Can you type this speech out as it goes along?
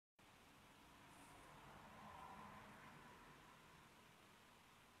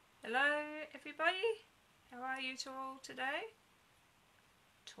everybody. How are you all today?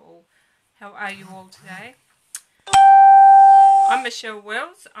 How are you all today? I'm Michelle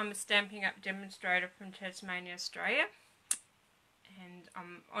Wells. I'm a Stampin' Up demonstrator from Tasmania, Australia. And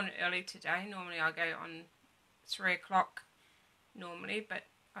I'm on early today. Normally I go on 3 o'clock normally, but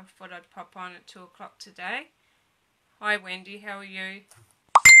I thought I'd pop on at 2 o'clock today. Hi Wendy, how are you?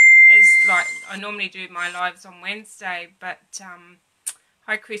 I normally do my lives on Wednesday, but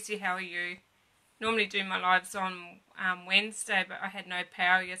hi Chrissy, how are you? Normally do my lives on Wednesday, but I had no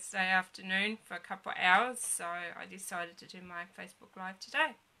power yesterday afternoon for a couple of hours, so I decided to do my Facebook Live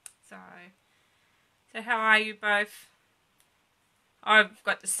today. So how are you both? I've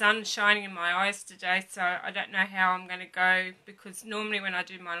got the sun shining in my eyes today, so I don't know how I'm going to go, because normally when I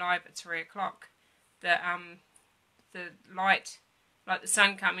do my live at 3 o'clock, the light, like the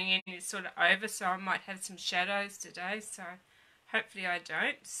sun coming in, is sort of over, so I might have some shadows today, so hopefully I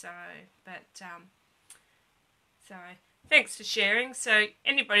don't. So thanks for sharing. So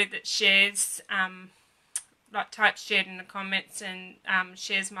anybody that shares, types shared in the comments and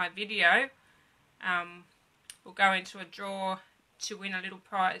shares my video, will go into a draw to win a little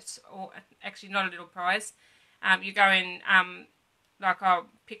prize, or actually not a little prize. You go in, I'll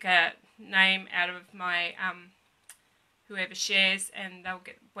pick a name out of my whoever shares, and they'll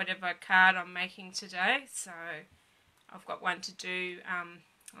get whatever card I'm making today. So I've got one to do.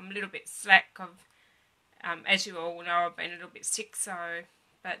 I'm a little bit slack. As you all know, I've been a little bit sick,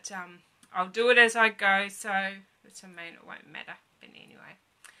 but I'll do it as I go, so it won't matter. But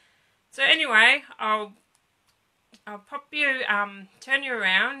anyway, I'll pop you, turn you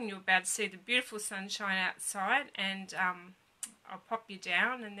around, and you're about to see the beautiful sunshine outside, and I'll pop you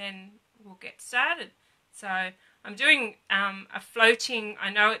down, and then we'll get started. So I'm doing a floating,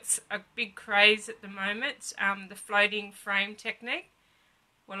 I know it's a big craze at the moment, the floating frame technique.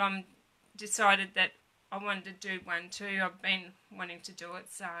 Well, I'm decided that I wanted to do one too. I've been wanting to do it,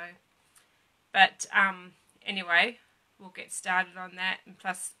 anyway, we'll get started on that. And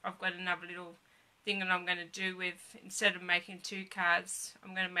plus I've got another little thing that I'm going to do with, instead of making 2 cards,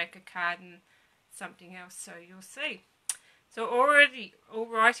 I'm going to make a card and something else, so you'll see. So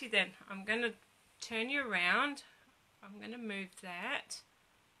alrighty then, I'm going to turn you around. I'm going to move that.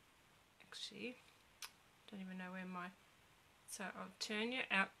 Actually, don't even know where so I'll turn you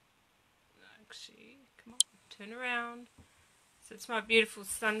out. Actually, come on, turn around. So it's my beautiful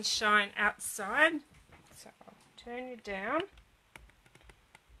sunshine outside. So I'll turn you down,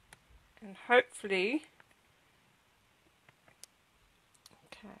 and hopefully,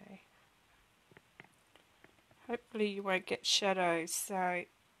 hopefully you won't get shadows. So I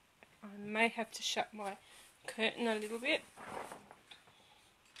may have to shut my curtain a little bit.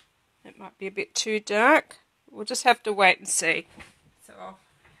 It might be a bit too dark. We'll just have to wait and see. So I'll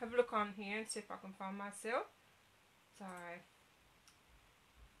have a look on here and see if I can find myself.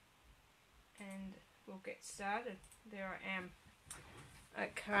 And we'll get started. There I am.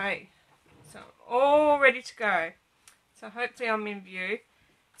 Okay, so I'm all ready to go. So hopefully I'm in view.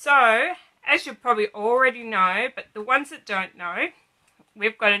 So, as you probably already know, but the ones that don't know,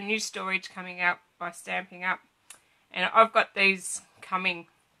 we've got a new storage coming out by Stampin' Up. And I've got these coming,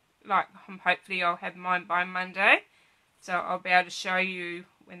 hopefully I'll have mine by Monday. So I'll be able to show you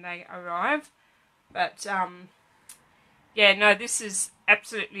when they arrive. But, yeah, no, this is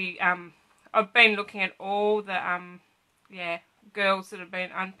absolutely, I've been looking at all the, girls that have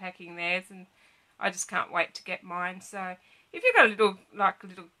been unpacking theirs, and I just can't wait to get mine. So if you've got a little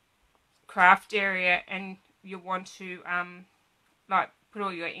craft area and you want to, put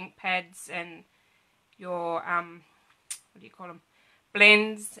all your ink pads and your,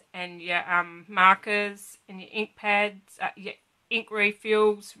 blends and your markers and your ink pads, your ink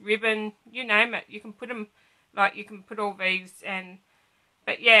refills, ribbon, you name it. You can put them, you can put all these,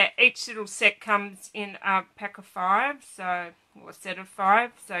 but yeah, each little set comes in a pack of 5, or a set of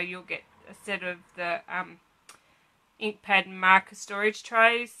 5. So you'll get a set of the ink pad and marker storage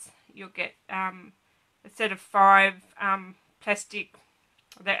trays. You'll get a set of 5 plastic.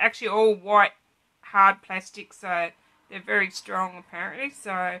 They're actually all white hard plastic, so they're very strong apparently.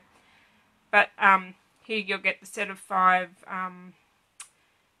 So, but here you'll get the set of 5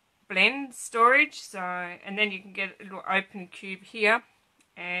 blend storage. So, and then you can get a little open cube here,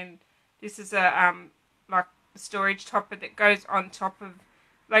 and this is a storage topper that goes on top of,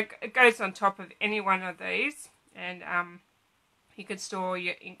 it goes on top of any one of these, and you can store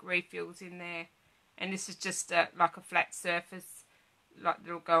your ink refills in there. And this is just a flat surface,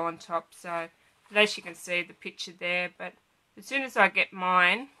 that'll go on top. So as you can see the picture there, but as soon as I get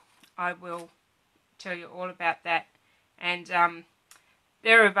mine, I will tell you all about that. And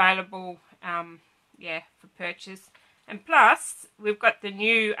they're available yeah, for purchase. And plus, we've got the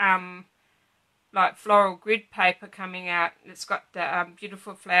new like floral grid paper coming out. It's got the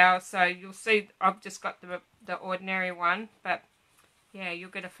beautiful flowers. So you'll see I've just got the ordinary one, but yeah, you'll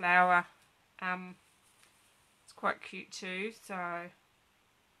get a flower. It's quite cute too. So,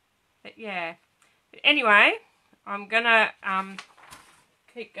 but yeah. But anyway, I'm gonna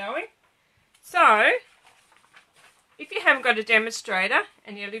keep going. So, if you haven't got a demonstrator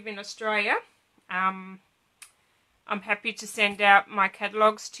and you live in Australia, I'm happy to send out my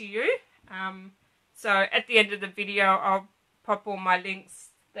catalogues to you. So at the end of the video, I'll pop all my links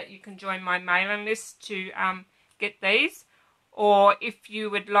that you can join my mailing list to get these. Or if you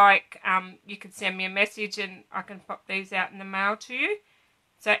would like, you can send me a message and I can pop these out in the mail to you.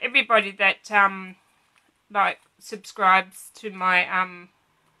 So everybody that like subscribes to my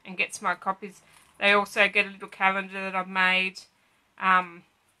and gets my copies, they also get a little calendar that I've made, and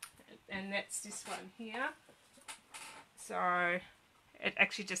that's this one here. So it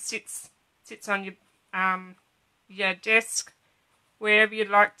actually just sits on your desk, wherever you'd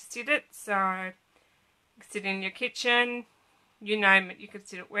like to sit it. So you can sit in your kitchen, you name it. You can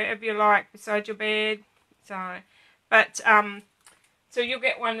sit it wherever you like, beside your bed. So, but so you'll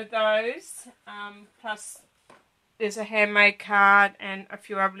get one of those. Plus, there's a handmade card and a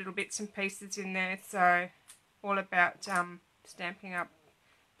few other little bits and pieces in there. So all about stamping up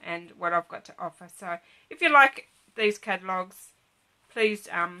and what I've got to offer. So if you like these catalogues, please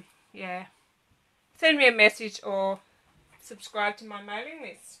yeah, send me a message or subscribe to my mailing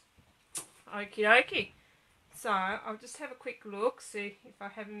list. Okie dokie. So I'll just have a quick look, see if I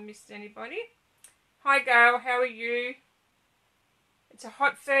haven't missed anybody. Hi Gail, how are you? It's a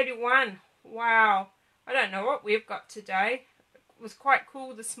hot 31. Wow. I don't know what we've got today. It was quite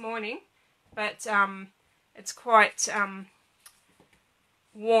cool this morning, but it's quite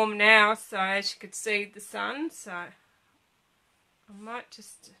warm now, so as you could see the sun. So I might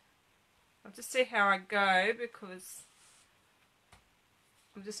I'll just see how I go, because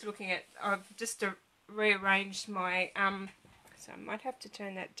I'm just looking at, I've just rearranged my so I might have to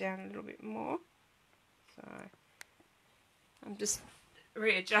turn that down a little bit more. So I'm just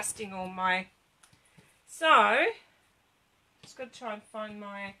readjusting all my, so just got to try and find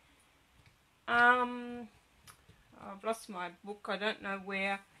my I've lost my book. I don't know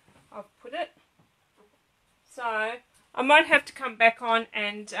where I've put it, so I might have to come back on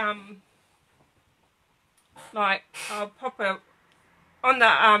and like I'll pop on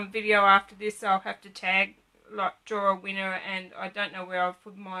the video after this. I'll have to tag, like, draw a winner, and I don't know where I've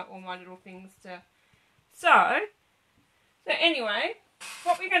put all my little things to. So anyway,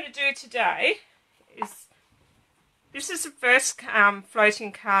 what we're going to do today is, this is the first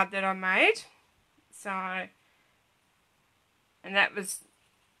floating card that I made. So, and that was,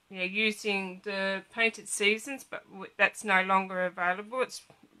 yeah, using the Painted Seasons, but that's no longer available. It's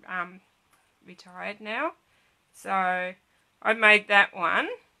retired now. So I made that one,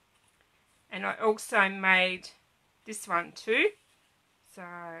 and I also made this one too. So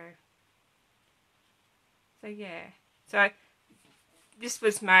yeah. So this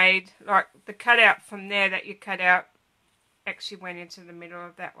was made, like, the cutout from there that you cut out actually went into the middle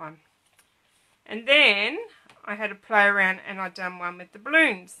of that one. And then I had a play around and I done one with the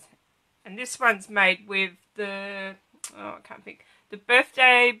balloons. And this one's made with the, oh, I can't think, the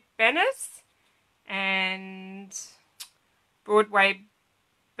birthday banners and Broadway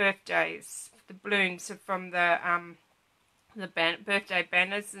birthdays. The balloons are from the birthday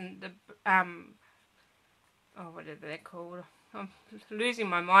banners and the oh, whatever they're called. I'm losing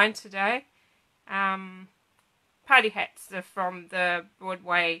my mind today. Party hats are from the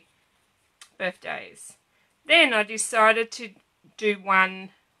Broadway birthdays. Then I decided to do one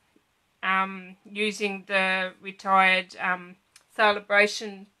using the retired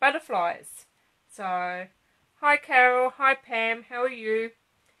celebration butterflies. So, hi Carol, hi Pam, how are you?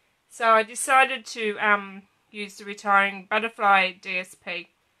 So I decided to use the retiring butterfly DSP.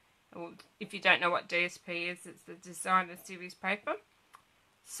 Or if you don't know what DSP is, it's the designer series paper.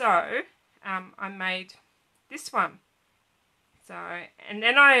 So I made this one. So, and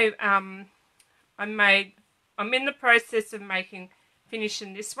then I'm in the process of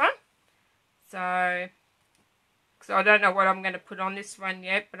finishing this one. So, because I don't know what I'm going to put on this one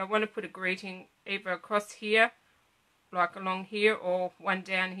yet, but I want to put a greeting either across here, like along here, or one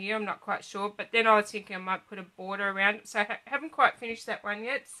down here. I'm not quite sure. But then I was thinking I might put a border around it. So I haven't quite finished that one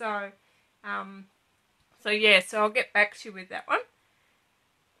yet. So, yeah, so I'll get back to you with that one.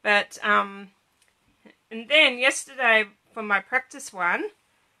 But, and then yesterday for my practice one,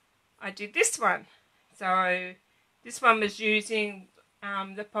 I did this one. So this one was using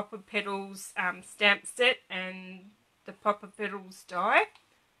the Pop of Petals stamp set and the Pop of Petals die,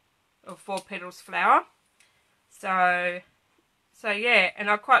 or Four Petals flower. So yeah, and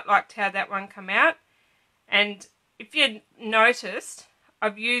I quite liked how that one came out. And if you noticed,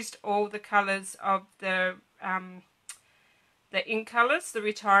 I've used all the colours of the ink colours, the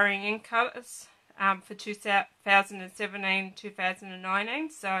retiring ink colours, for 2017, 2019.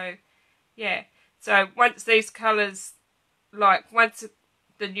 So yeah, so once these colours, like once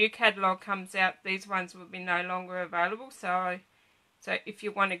the new catalogue comes out, these ones will be no longer available. So if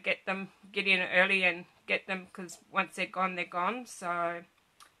you want to get them, get in early and get them, because once they're gone, they're gone. So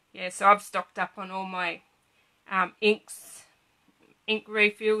yeah, so I've stocked up on all my inks, ink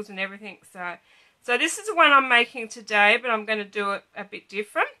refills and everything. So this is the one I'm making today, but I'm going to do it a bit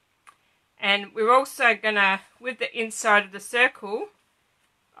different. And we're also going to, with the inside of the circle,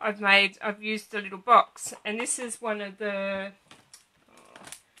 I've used a little box. And this is one of the, I'll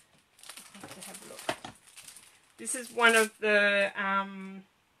have to have a look. This is one of the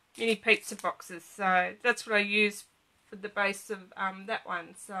mini pizza boxes. So that's what I use for the base of that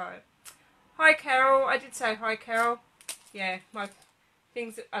one. So hi Carol, I did say hi Carol. Yeah, my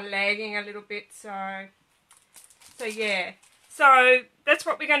things are lagging a little bit, so yeah. So that's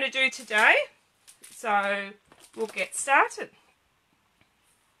what we're going to do today. So we'll get started.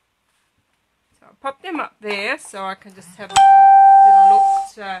 So I'll pop them up there so I can just have a little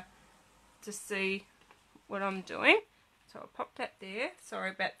look to see what I'm doing. So I'll pop that there.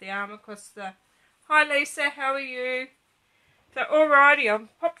 Sorry about the arm across the... Hi Lisa, how are you? So alrighty, I'll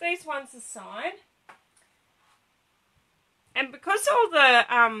pop these ones aside. And because all the,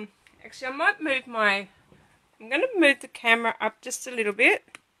 actually I might move I'm going to move the camera up just a little bit.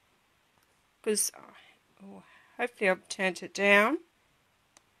 Because, hopefully I've turned it down.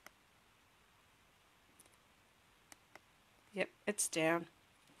 Yep, it's down.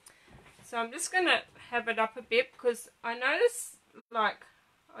 So I'm just going to have it up a bit because I notice, like,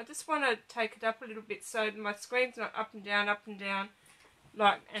 I just want to take it up a little bit so my screen's not up and down,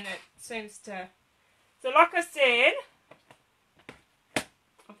 like, and it seems to... So like I said,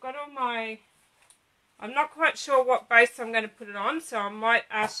 I've got all my... I'm not quite sure what base I'm going to put it on, so I might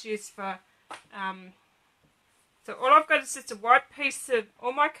ask you for... so all I've got is just a white piece of...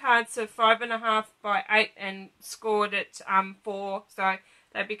 All my cards are 5.5 by 8 and scored at 4, so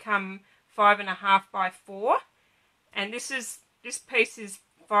they become 5.5 by 4. And this piece is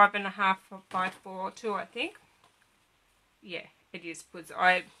 5.5 by 4 too, I think. Yeah, it is, because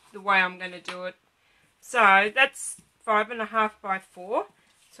the way I'm going to do it. So that's 5.5 by 4.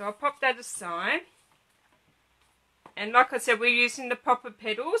 So I'll pop that aside. And like I said, we're using the Pop of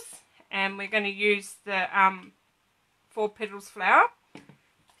Petals, and we're going to use the Four Petals flower.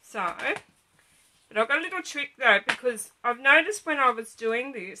 So, but I've got a little trick though, because I've noticed when I was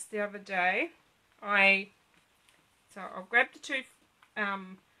doing this the other day, so I'll grab the two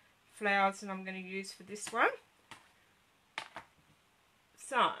flowers that I'm going to use for this one.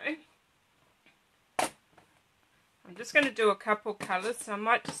 So I'm just going to do a couple colours, so I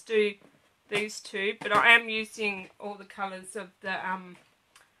might just do these two, but I am using all the colours of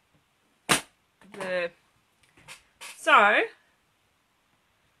so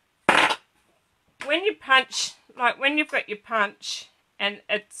when you punch, like when you've got your punch and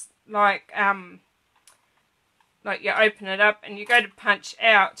it's like you open it up and you go to punch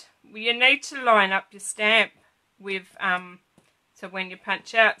out, well, you need to line up your stamp with so when you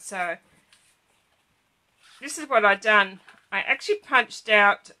punch out. So this is what I done. I actually punched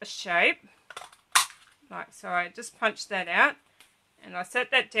out a shape, like so. I just punched that out and I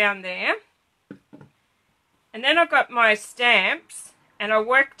set that down there, and then I got my stamps and I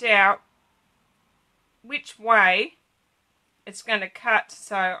worked out which way it's going to cut.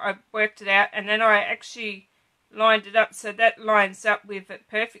 So I worked it out, and then I actually lined it up so that lines up with it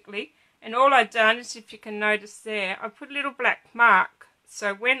perfectly. And all I've done is, if you can notice there, I put a little black mark,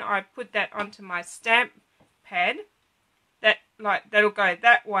 so when I put that onto my stamp pad, that'll go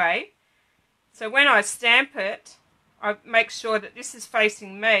that way. So when I stamp it, I make sure that this is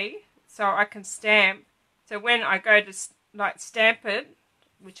facing me so I can stamp. So when I go to stamp it,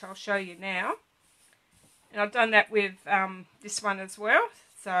 which I'll show you now, and I've done that with this one as well.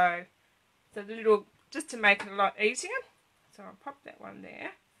 So the little, just to make it a lot easier. So I'll pop that one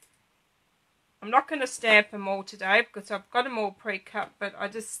there. I'm not going to stamp them all today because I've got them all pre-cut, but I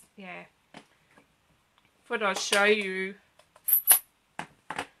just, yeah, thought I'd show you.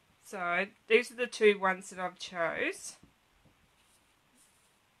 So these are the two ones that I've chose.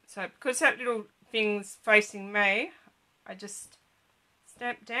 So because that little thing's facing me, I just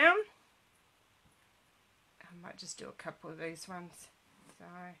stamp down. I might just do a couple of these ones. So,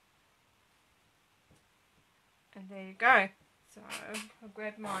 and there you go. So I'll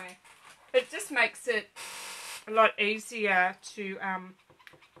grab my, it just makes it a lot easier to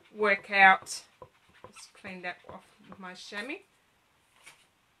work out. Just clean that off with my chamois.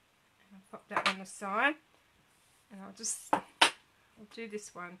 And I'll pop that on the side. And I'll do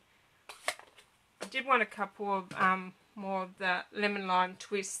this one. I did want a couple of more of the lemon lime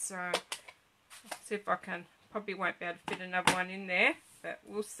twists, so I'll see if I can. Probably won't be able to fit another one in there, but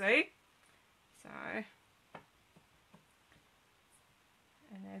we'll see. So,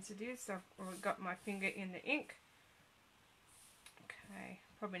 and as it is, I've already got my finger in the ink. Okay,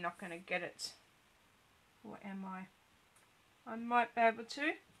 probably not going to get it. Or am I? I might be able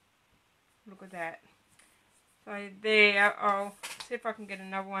to. Look at that. So there, I'll see if I can get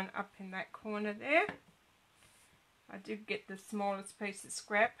another one up in that corner there. I did get the smallest piece of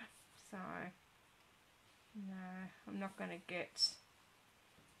scrap, so no, I'm not going to get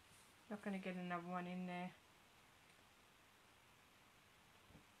another one in there.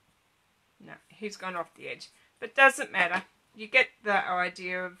 No, he's gone off the edge, but doesn't matter. You get the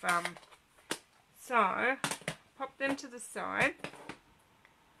idea of so pop them to the side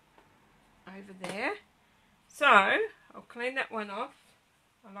over there. So I'll clean that one off.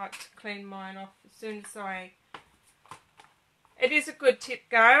 I like to clean mine off as soon as I. It is a good tip,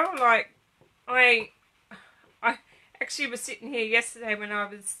 Gail. Like I actually was sitting here yesterday when I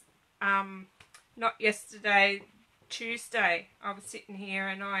was not yesterday, Tuesday. I was sitting here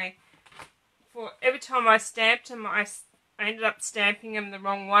and for every time I stamped them, I ended up stamping them the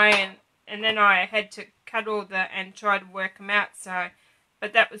wrong way, and then I had to cut all and try to work them out. So.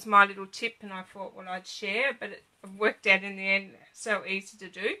 But that was my little tip, and I thought, well, I'd share, but it worked out in the end, so easy to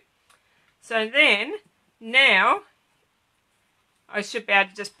do. So then, now, I should be able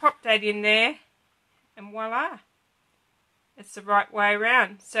to just pop that in there, and voila. It's the right way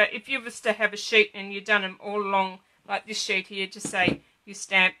around. So if you was to have a sheet and you've done them all along, like this sheet here, just say you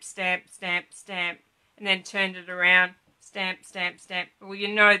stamp, stamp, stamp, stamp, and then turned it around, stamp, stamp, stamp. Well, you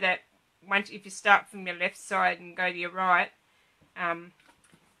know that if you start from your left side and go to your right,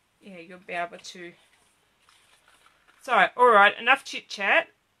 yeah, you'll be able to. So, alright, enough chit chat.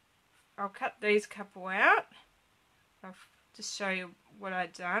 I'll cut these couple out. I'll just show you what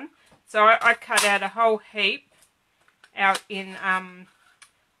I've done. So I cut out a whole heap out in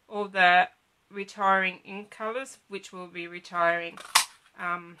all the retiring ink colours, which will be retiring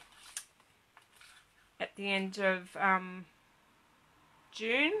at the end of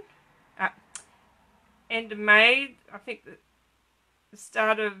June, end of May. I think that the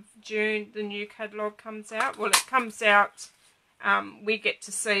start of June the new catalogue comes out. Well, it comes out, we get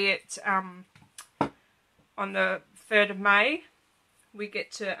to see it on the 3rd of May. We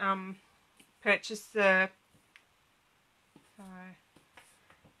get to purchase the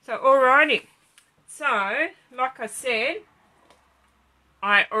so alrighty. So like I said,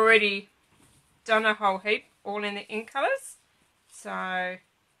 I already done a whole heap all in the ink colours. So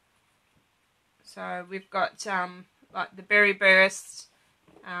we've got like the Berry Burst,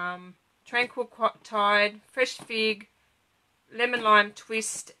 Tranquil Tide, Fresh Fig, Lemon Lime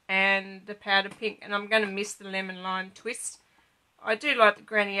Twist, and the Powder Pink. And I'm going to miss the Lemon Lime Twist. I do like the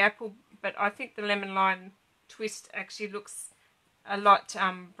Granny Apple, but I think the Lemon Lime Twist actually looks a lot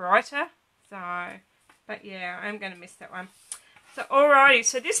brighter. So, but yeah, I'm going to miss that one. So alrighty,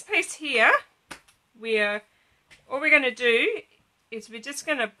 so this piece here, all we're going to do is we're just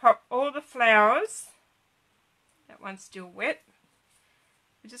going to pop all the flowers. That one's still wet.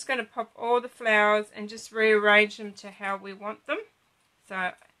 We're just going to pop all the flowers and just rearrange them to how we want them.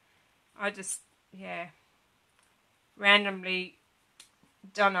 So I just, yeah, randomly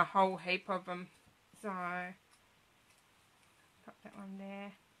done a whole heap of them. So pop that one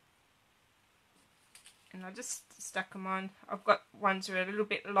there. And I just stuck them on. I've got ones that are a little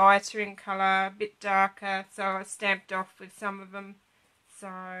bit lighter in colour, a bit darker, so I stamped off with some of them. So,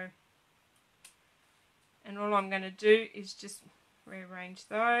 and all I'm going to do is just rearrange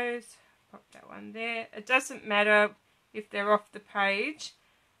those. Pop that one there. It doesn't matter if they're off the page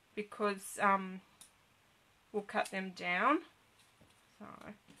because we'll cut them down. So,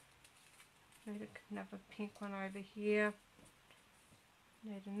 need another pink one over here.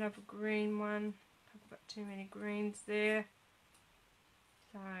 Need another green one. I've got too many greens there.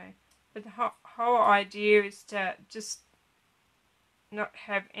 So, but the whole idea is to just not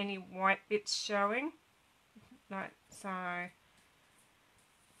have any white bits showing. Like so.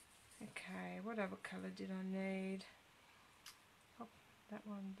 Okay, what other colour did I need? Pop that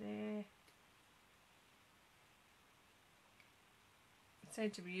one there. I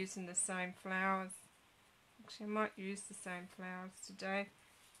seem to be using the same flowers. Actually, I might use the same flowers today.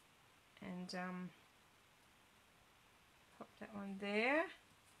 and pop that one there,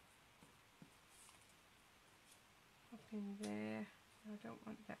 pop in there. I don't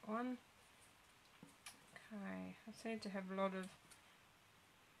want that one. Okay, I seem to have a lot of,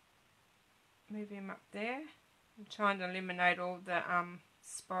 move him up there. I'm trying to eliminate all the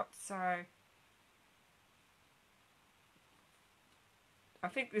spots, so I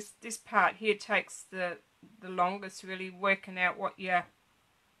think this part here takes the longest, really working out what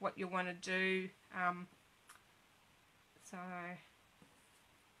you want to do. So,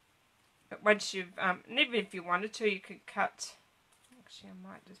 but once you've and even if you wanted to, you could cut. Actually, I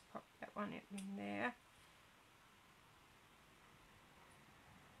might just pop that one in there.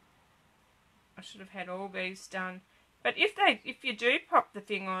 I should have had all these done. But if you do pop the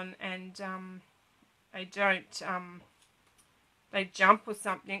thing on and they don't they jump or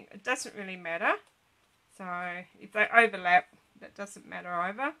something, it doesn't really matter. So if they overlap, that doesn't matter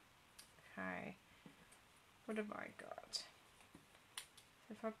either. Okay, what have I got?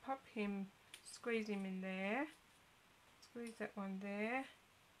 So if I pop him, squeeze him in there, squeeze that one there.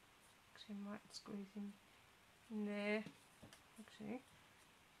 Actually, I might squeeze him in there. Actually,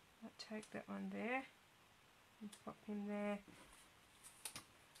 I'll take that one there and pop him there.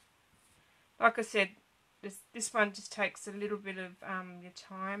 Like I said, this one just takes a little bit of your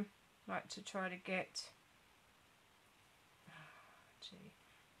time, like to try to get.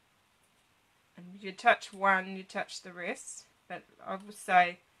 And if you touch one, you touch the rest. But I would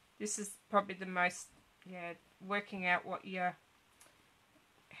say this is probably the most, yeah, working out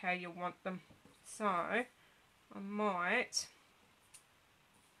how you want them. So I might.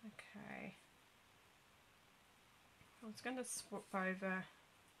 Okay. I was going to swap over.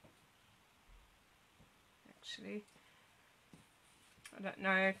 Actually, I don't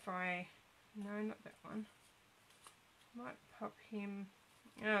know if no, not that one. Might pop him.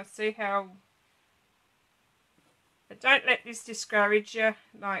 Oh, see how. But don't let this discourage you.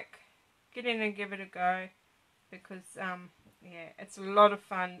 Like, get in and give it a go, because yeah, it's a lot of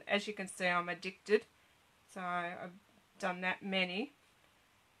fun. As you can see, I'm addicted, so I've done that many.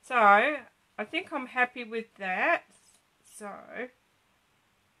 So I think I'm happy with that. So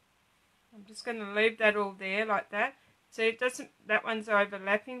I'm just going to leave that all there like that. So it doesn't, that one's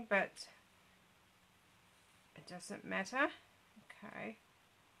overlapping, but it doesn't matter. Okay,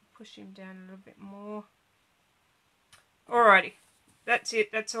 push him down a little bit more. Alrighty, that's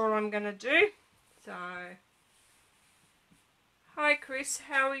it. That's all I'm going to do. So, hi Chris,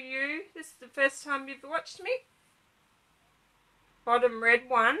 how are you? This is the first time you've watched me. Bottom red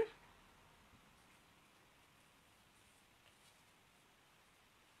one.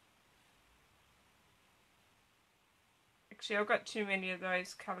 Actually, I've got too many of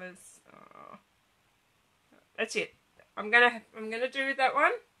those colours. Oh. That's it. I'm gonna do that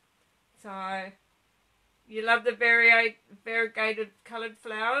one. So, you love the variegated coloured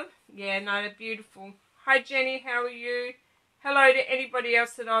flower? Yeah, no, they're beautiful. Hi Jenny, how are you? Hello to anybody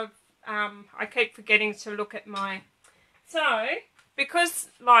else that I keep forgetting to look at my. So, because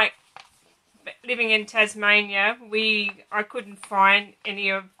like living in Tasmania, I couldn't find any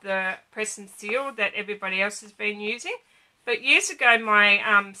of the press and seal that everybody else has been using. But years ago,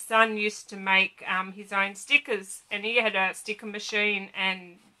 my son used to make his own stickers, and he had a sticker machine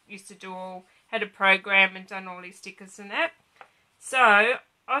and used to had a program and done all his stickers and that. So I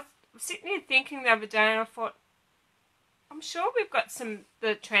was sitting here thinking the other day, and I thought, I'm sure we've got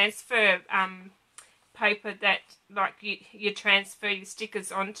the transfer paper that like you transfer your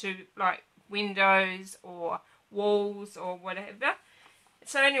stickers onto, like windows or walls or whatever.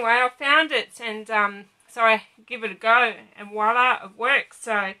 So anyway, I found it, and so I give it a go, and voila, it works.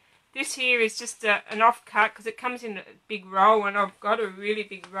 So this here is just an off-cut, because it comes in a big roll, and I've got a really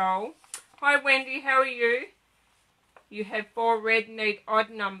big roll. Hi Wendy, how are you? You have 4 red, need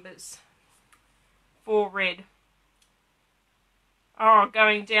odd numbers. 4 red. Oh,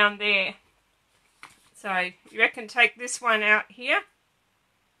 going down there. So you reckon take this one out here?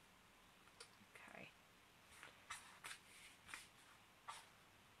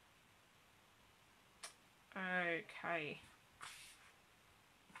 Okay.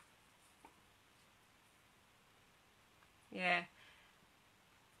 Yeah.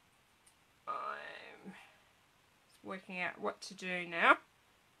 I'm working out what to do now.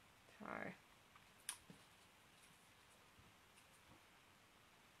 So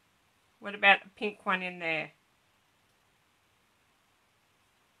what about a pink one in there?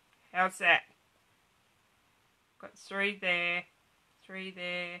 How's that? Got 3 there, 3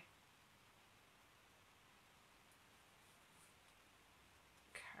 there.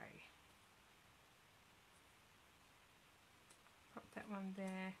 Okay. Pop that one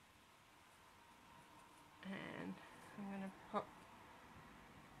there. I'm going to pop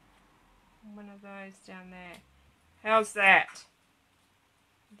one of those down there. How's that?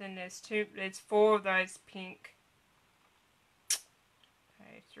 Then there's 4 of those pink.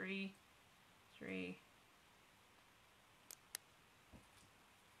 Okay, 3.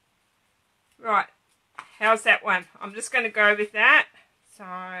 Right, how's that one? I'm just going to go with that. So,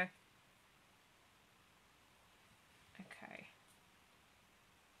 okay.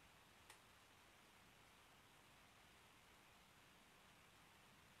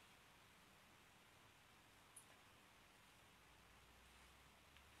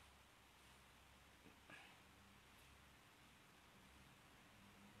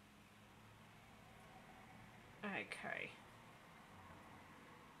 Okay.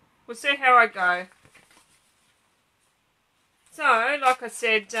 We'll see how I go. So, like I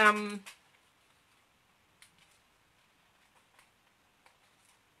said, like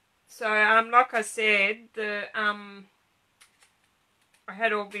I said, I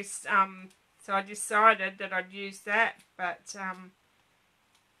had all this, so I decided that I'd use that, but, so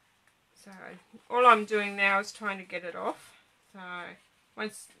all I'm doing now is trying to get it off. So,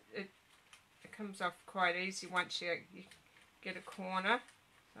 once it comes off quite easy once you get a corner.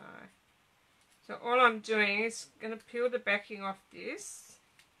 So all I'm doing is going to peel the backing off this.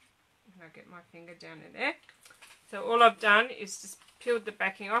 And I'll get my finger down in there. So all I've done is just peeled the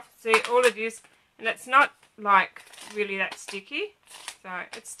backing off. See, all it is, and it's not like really that sticky. So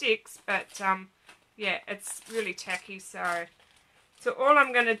it sticks, but yeah, it's really tacky. So all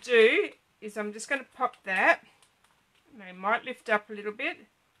I'm going to do is I'm just going to pop that. And they might lift up a little bit.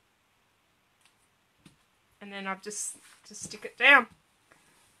 And then I'll just stick it down.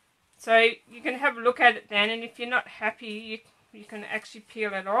 So you can have a look at it then, and if you're not happy, you can actually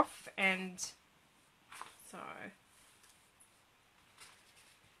peel it off. And so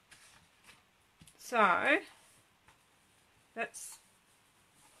that's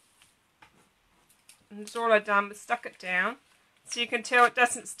all I've done, but stuck it down. So you can tell it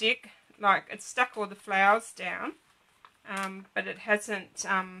doesn't stick, like it's stuck all the flowers down, but it hasn't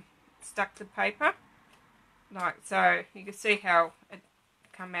stuck the paper. Like, so you can see how it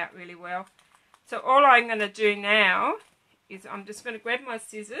come out really well. So all I'm going to do now is I'm just going to grab my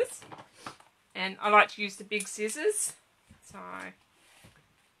scissors, and I like to use the big scissors. So,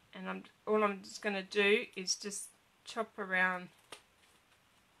 and all I'm just going to do is just chop around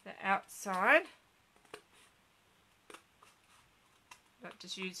the outside, like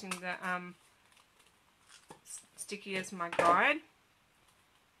just using the sticky as my guide.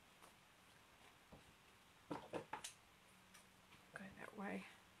 Way.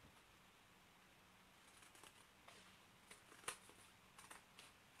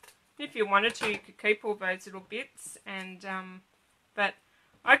 If you wanted to, you could keep all those little bits, and but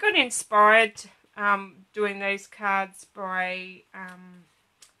I got inspired doing these cards by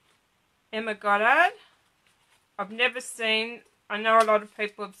Emma Goddard. I've never seen, I know a lot of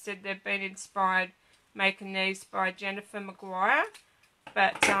people have said they've been inspired making these by Jennifer Maguire,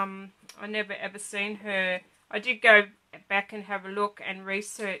 but I never ever seen her. I did go back and have a look and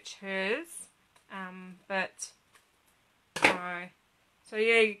research hers, but so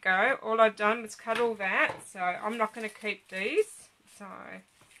there you go. All I've done was cut all that, so I'm not going to keep these. So I'll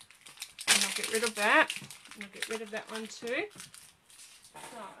get rid of that. I'll get rid of that one too.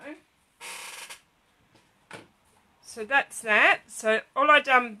 So that's that. So all I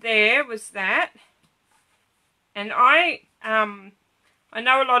done there was that, and I know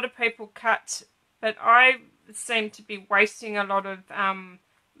a lot of people cut, but I seem to be wasting a lot of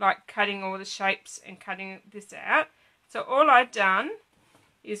like cutting all the shapes and cutting this out. So all I've done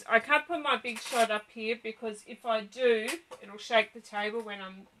is I can't put my big shot up here, because if I do, it'll shake the table when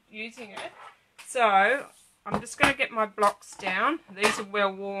I'm using it. So I'm just going to get my blocks down. These are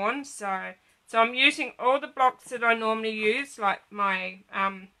well worn, so I'm using all the blocks that I normally use, like my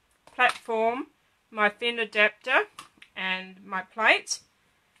platform, my thin adapter, and my plate.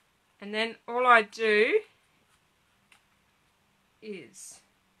 And then all I do is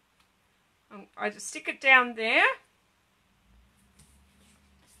I just stick it down there,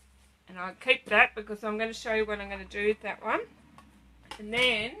 and I'll keep that because I'm going to show you what I'm going to do with that one. And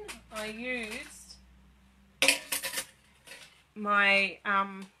then I used my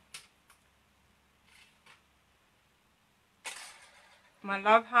my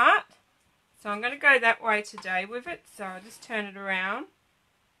love heart, so I'm going to go that way today with it. So I'll just turn it around.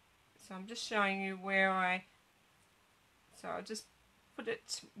 So I'm just showing you where so I'll just put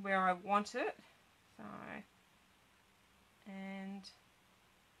it where I want it. So, and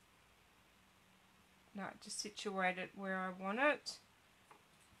no, just situate it where I want it.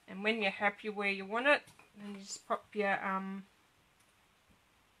 And when you're happy where you want it, And you just pop your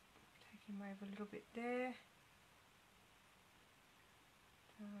take him over a little bit there.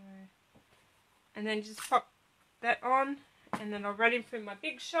 And then just pop that on, and then I'll run in through my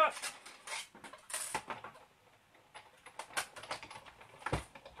big shot.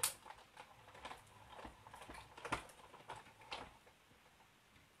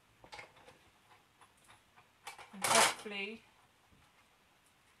 And hopefully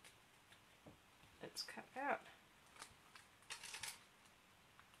it's cut out.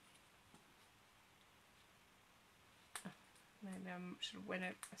 Maybe I should have went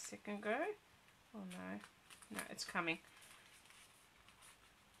it a second ago. Oh no, it's coming.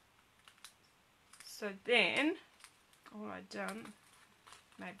 So then, all I've done,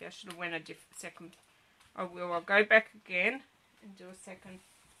 maybe I should have went a second. I will. I'll go back again and do a second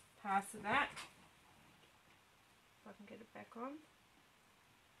pass of that. If I can get it back on.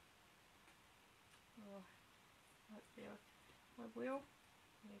 Oh, I will.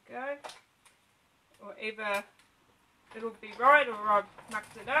 There you go. Or either it'll be right or I've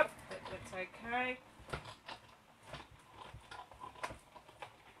mucked it up, but that's okay.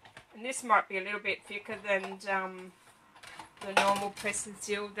 And this might be a little bit thicker than the normal press and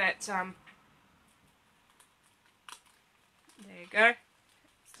seal that, there you go,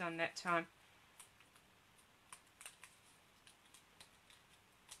 it's done that time.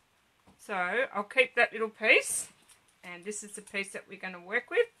 So I'll keep that little piece, and this is the piece that we're going to work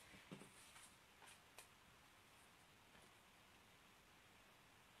with.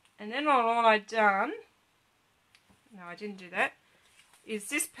 And then all I've done, no I didn't do that, is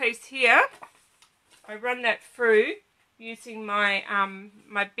this piece here, I run that through using my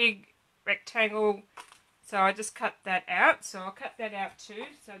my big rectangle, so I just cut that out, so I'll cut that out too,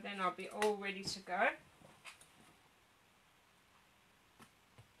 so then I'll be all ready to go.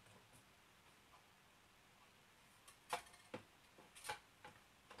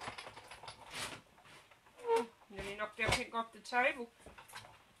 Nearly knocked everything off the table.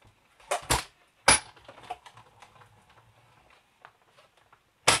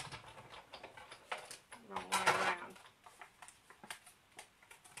 Wrong way around.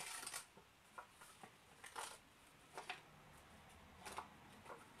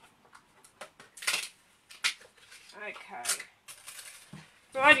 Okay.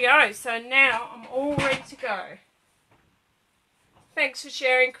 Rightio, so now I'm all ready to go. Thanks for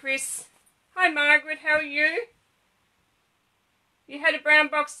sharing, Chris. Hi Margaret, how are you? You had a brown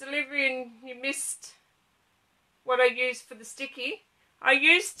box delivery and you missed what I used for the sticky. I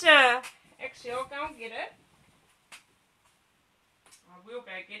used, actually I'll go and get it. I will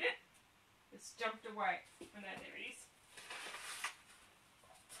go get it. It's jumped away. Oh no, there it is.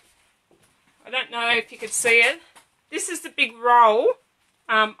 I don't know if you could see it. This is the big roll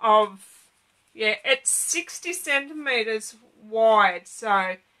of, yeah, it's 60 centimetres wide,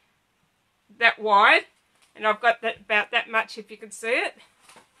 so that wide. And I've got that about that much, if you can see it.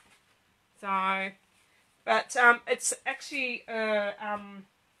 So, but it's actually like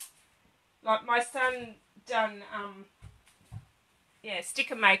my son done yeah,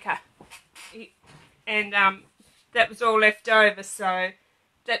 sticker maker, and that was all left over. So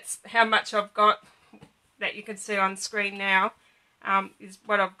that's how much I've got that you can see on screen now. Is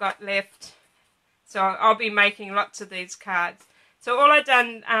what I've got left. So I'll be making lots of these cards. So all I've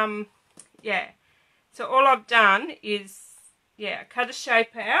done, yeah. So all I've done is, yeah, cut a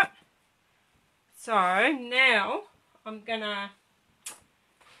shape out. So now I'm going to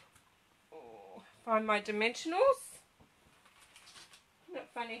find my dimensionals. Isn't it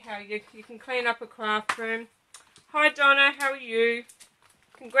funny how you can clean up a craft room? Hi Donna, how are you?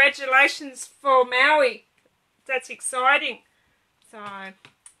 Congratulations for Maui. That's exciting. So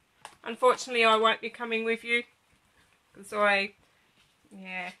unfortunately I won't be coming with you because I,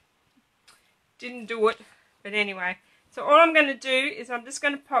 yeah, didn't do it. But anyway, so all I'm going to do is I'm just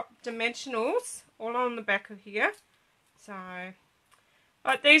going to pop dimensionals all on the back of here. So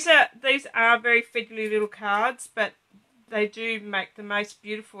like these are very fiddly little cards, but they do make the most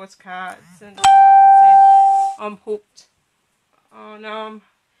beautifulest cards. And like I said, I'm hooked. Oh no,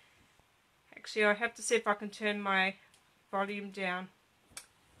 actually I have to see if I can turn my volume down.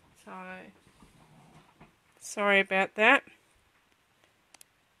 So sorry about that.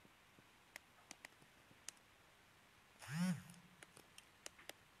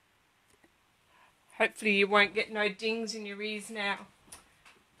 Hopefully you won't get no dings in your ears now.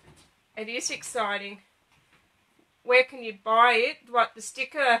 It is exciting. Where can you buy it? What, the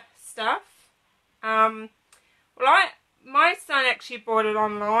sticker stuff? Well, my son actually bought it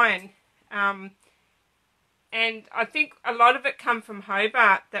online. And I think a lot of it come from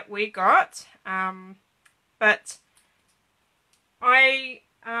Hobart that we got. but I'm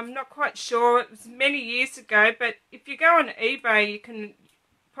not quite sure. It was many years ago, but if you go on eBay, you can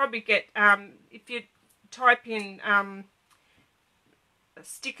probably get, if you type in a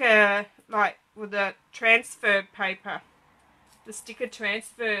sticker, like with a transfer paper, the sticker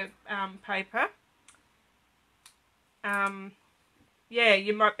transfer paper, yeah,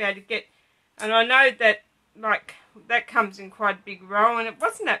 you might be able to get, and I know that like that comes in quite a big roll, and it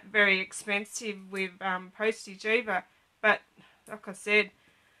wasn't that very expensive with postage either, but like I said,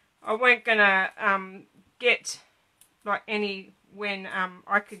 I weren't gonna get like any when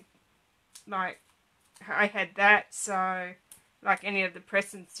I could, like I had that, so like any of the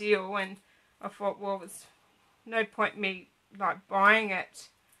press and seal, and I thought, well, there's no point me like buying it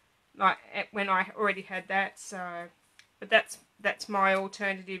like when I already had that. So but that's my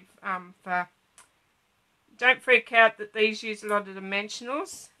alternative for. Don't freak out that these use a lot of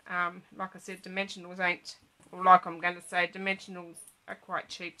dimensionals. Like I said, dimensionals ain't, or like I'm going to say, dimensionals are quite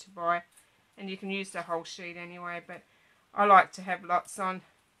cheap to buy, and you can use the whole sheet anyway, but I like to have lots on.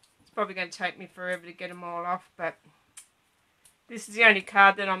 It's probably going to take me forever to get them all off, but this is the only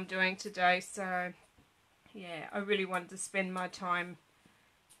card that I'm doing today, so yeah, I really wanted to spend my time,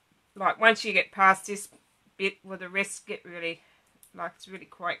 like once you get past this bit, well the rest get really, like it's really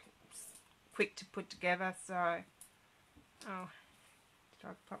quite quick to put together. So oh, did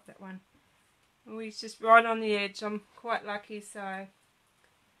I pop that one? Oh, he's just right on the edge. I'm quite lucky, so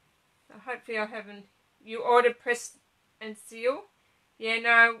hopefully I haven't. You ordered press and seal? Yeah,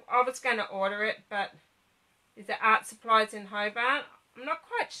 no, I was going to order it, but is it Art Supplies in Hobart? I'm not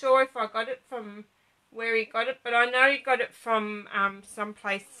quite sure if I got it from where he got it, but I know he got it from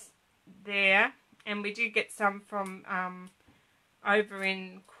someplace there, and we did get some from over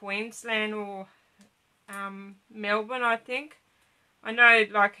in Queensland or Melbourne, I think. I know,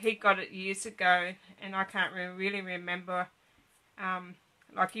 like, he got it years ago, and I can't really remember.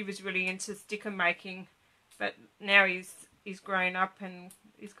 Like, he was really into sticker making, but now he's grown up and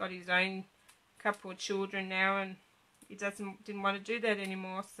he's got his own couple of children now, and he didn't want to do that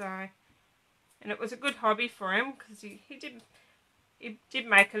anymore. So, and it was a good hobby for him because he did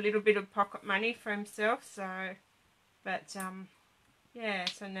make a little bit of pocket money for himself. So, but yeah,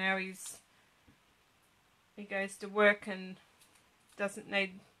 so now he goes to work and doesn't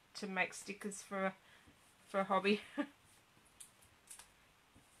need to make stickers for a hobby.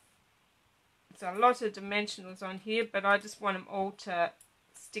 There's a lot of dimensionals on here, but I just want them all to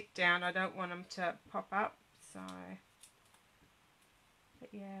stick down. I don't want them to pop up. So, but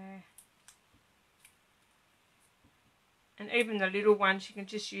yeah. And even the little ones, you can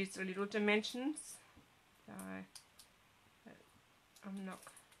just use the little dimensions. So, but I'm not.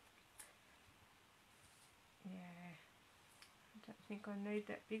 Yeah. I don't think I need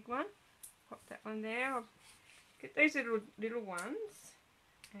that big one. Pop that one there. I'll get these little ones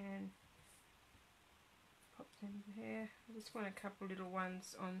and pop them here. I just want a couple little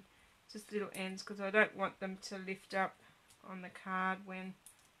ones on just little ends because I don't want them to lift up on the card when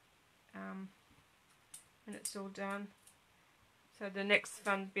it's all done. So the next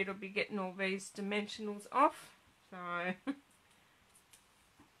fun bit will be getting all these dimensionals off. So okay,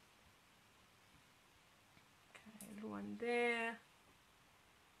 little one there.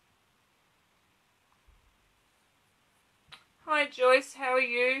 Hi Joyce, how are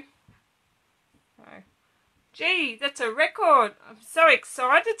you? So, gee, that's a record. I'm so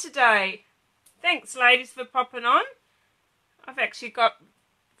excited today. Thanks ladies for popping on. I've actually got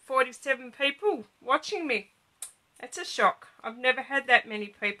 47 people watching me. It's a shock. I've never had that many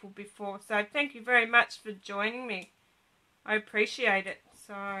people before, so thank you very much for joining me. I appreciate it.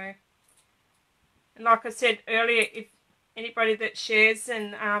 So, and like I said earlier, if anybody that shares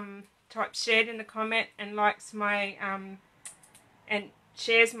and types shared in the comment and likes my and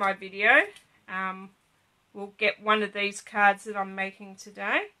shares my video, will get one of these cards that I'm making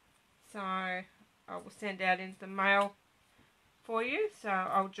today. So I will send out into the mail for you. So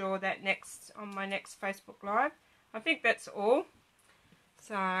I'll draw that next on my next Facebook Live. I think that's all.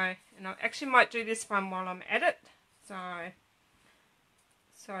 So, and I actually might do this one while I'm at it. So I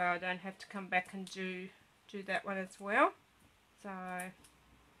don't have to come back and do that one as well. So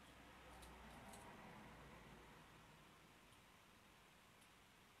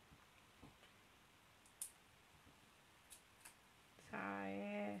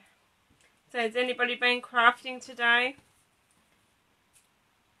yeah. So has anybody been crafting today?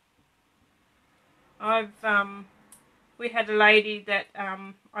 We had a lady that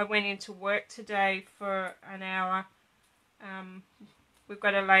I went into work today for an hour. We've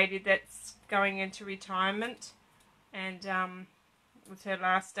got a lady that's going into retirement, and was her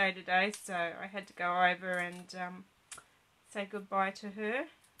last day today, so I had to go over and say goodbye to her.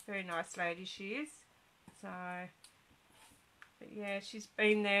 Very nice lady she is. So, but yeah, she's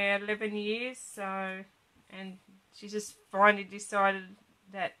been there 11 years, so, and she just finally decided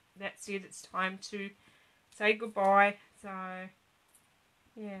that that's it, it's time to say goodbye. So,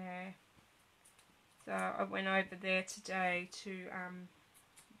 yeah. So I went over there today to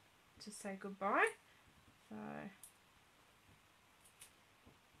say goodbye. So,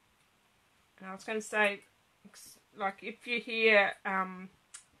 and I was going to say, like, if you hear,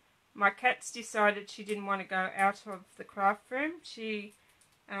 my cat's decided she didn't want to go out of the craft room. She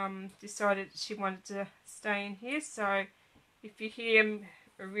decided she wanted to stay in here. So if you hear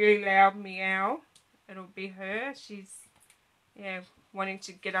a really loud meow, it'll be her. She's, yeah, wanting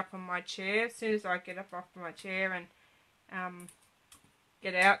to get up on my chair. As soon as I get up off my chair and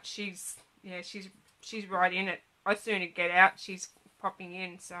get out, she's right in it. I sooner get out, she's popping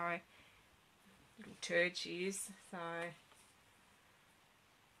in. So little turd she is. So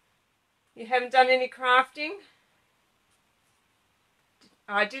you haven't done any crafting?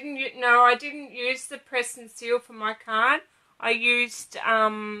 I didn't use the press and seal for my card. I used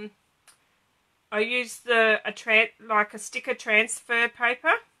like a sticker transfer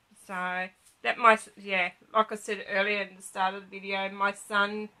paper. So that like I said earlier in the start of the video, my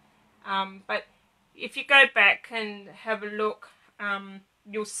son, but if you go back and have a look,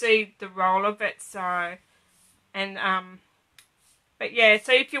 you'll see the roll of it. So, and but yeah,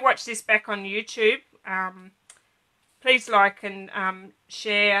 so if you watch this back on YouTube, please like and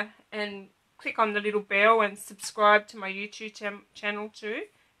share and click on the little bell and subscribe to my YouTube channel too.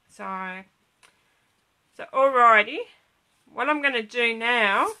 So alrighty, what I'm going to do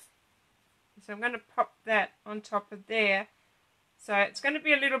now is I'm going to pop that on top of there. So it's going to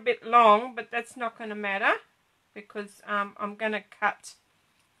be a little bit long, but that's not going to matter because I'm going to cut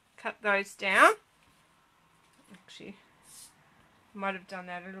those down. Actually, might have done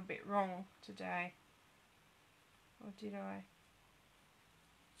that a little bit wrong today. Or did I?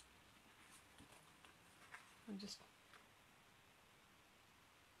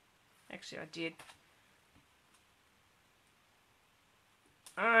 Actually I did.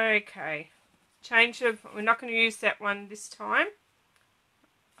 Okay. We're not going to use that one this time.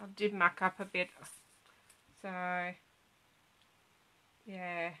 I did muck up a bit. So,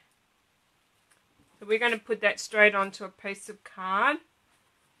 yeah. So we're going to put that straight onto a piece of card.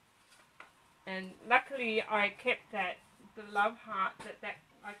 And luckily I kept the love heart that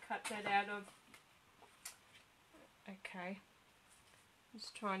I cut that out of. Okay.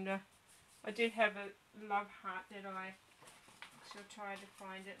 Just trying to, I did have a love heart that I shall try to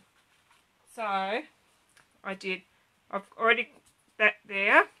find it. So I've already that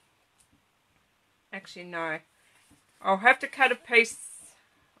there. Actually no. I'll have to cut a piece.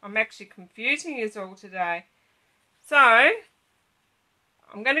 I'm actually confusing you all today. So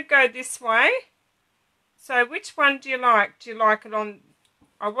I'm going to go this way. So which one do you like? Do you like it on,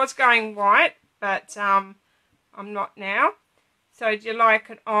 I was going white, but I'm not now. So do you like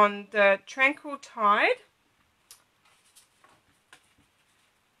it on the Tranquil Tide,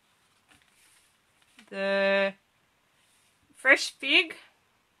 the Fresh Fig,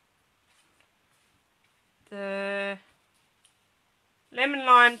 the Lemon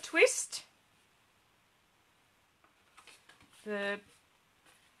Lime Twist, the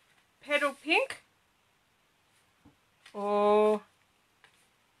Petal Pink, or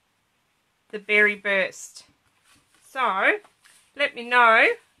the Berry Burst? So let me know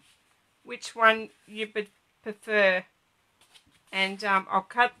which one you prefer, and I'll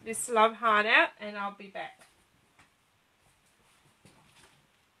cut this love heart out and I'll be back.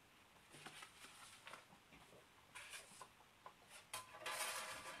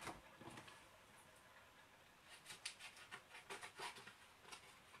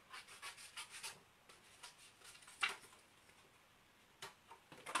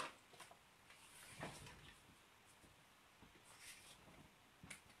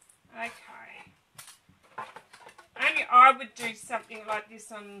 Okay. Only I would do something like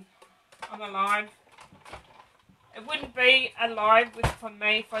this on a live. It wouldn't be a live for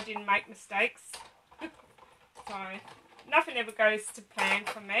me if I didn't make mistakes. So nothing ever goes to plan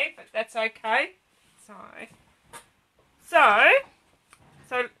for me, but that's okay. So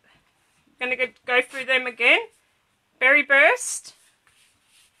I'm going to go through them again. Berry Burst,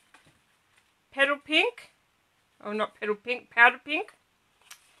 Petal Pink, oh not Petal Pink, Powder Pink,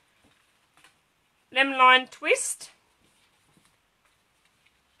 Lemon Lime Twist,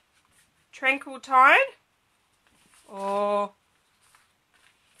 Tranquil Tide, or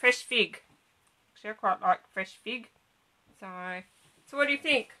Fresh Fig. Actually, I quite like Fresh Fig. So So what do you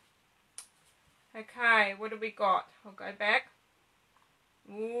think? Okay, what have we got? I'll go back.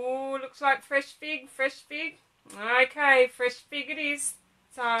 Ooh, looks like fresh fig, fresh fig. Okay, fresh fig it is.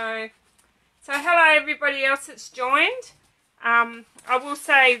 So hello everybody else that's joined. I will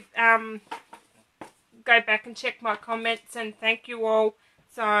say, go back and check my comments and thank you all.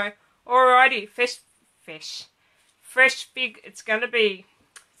 So, alrighty, fresh fig it's going to be.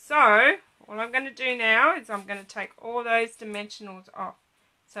 So, what I'm going to do now is I'm going to take all those dimensionals off.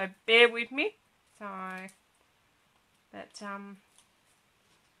 So, bear with me. So,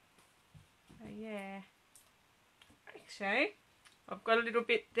 yeah. Actually, I've got a little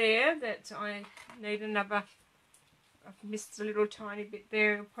bit there that I need another. I've missed a little tiny bit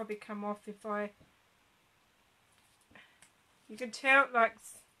there. It'll probably come off if I. You can tell, like,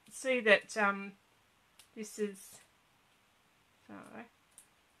 see that this is. So,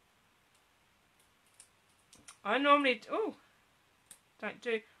 I normally. Oh, don't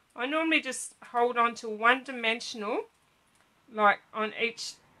do. I normally just hold on to one dimensional, like on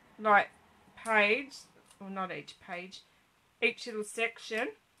each, like, page, or not each page, each little section,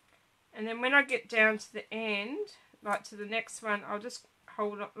 and then when I get down to the end, like to the next one, I'll just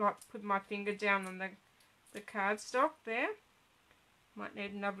hold up, like put my finger down on the cardstock there. Might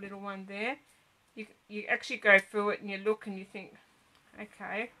need another little one there. You actually go through it and you look and you think,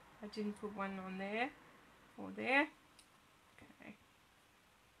 okay, I didn't put one on there or there. Okay,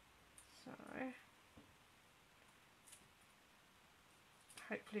 so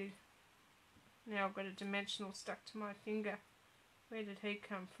hopefully now I've got a dimensional stuck to my finger. Where did he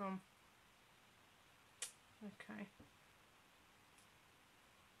come from? Okay.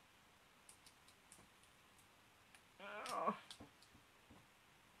 Oh.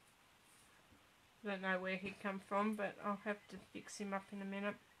 I don't know where he come from, but I'll have to fix him up in a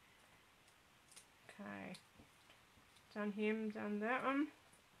minute. Okay. Done him, done that one.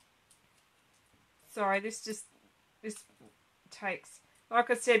 Sorry, this takes, like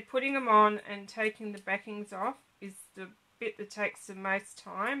I said, putting them on and taking the backings off is the bit that takes the most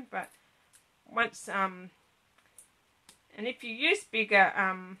time, but once, and if you use bigger,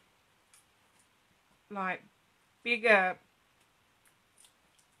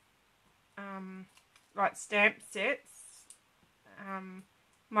 like stamp sets,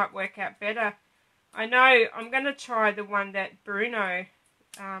 might work out better. I know I'm going to try the one that Bruno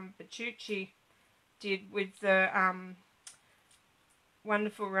Bacciucci did with the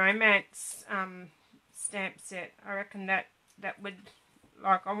Wonderful Romance stamp set. I reckon that would,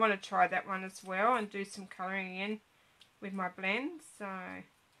 like, I want to try that one as well and do some colouring in with my blends. So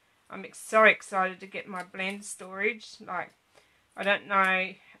I'm so excited to get my blend storage. Like, I don't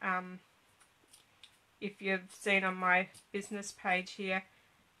know if you've seen on my business page here,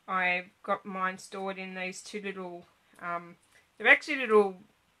 I've got mine stored in these two little, they're actually little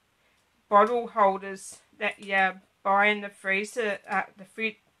bottle holders that you buy in the freezer,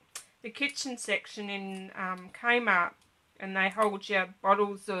 the kitchen section in Kmart, and they hold your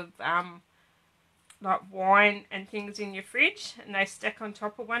bottles of like wine and things in your fridge, and they stack on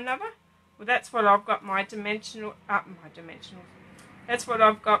top of one another. Well, that's what I've got my dimensionals. That's what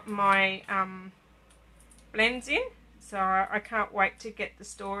I've got my blends in. So I can't wait to get the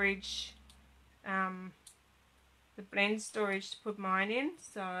storage, the blend storage to put mine in.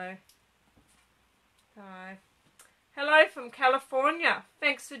 So hello from California.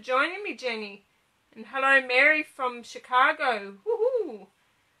 Thanks for joining me, Jenny. And hello, Mary from Chicago. Woohoo!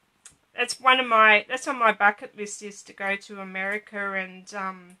 That's on my bucket list, is to go to America and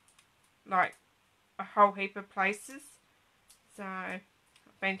like a whole heap of places. So I've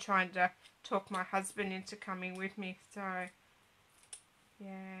been trying to talk my husband into coming with me. So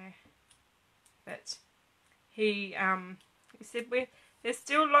yeah, but he said there's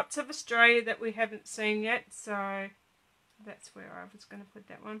still lots of Australia that we haven't seen yet. So that's where I was going to put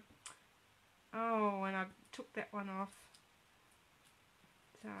that one. Oh, and I took that one off.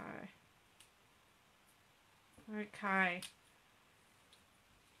 So okay,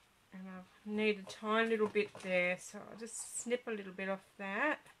 and I need a tiny little bit there, so I'll just snip a little bit off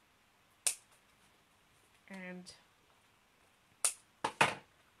that, and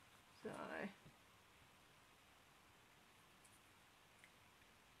so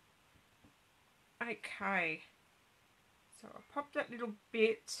okay, so I'll pop that little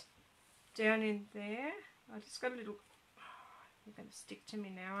bit down in there. I just got a little, you're going to stick to me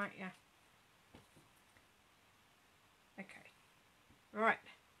now, aren't you? Okay, right.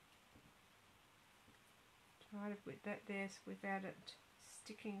 Try to put that there without it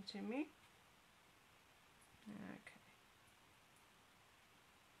sticking to me. Okay.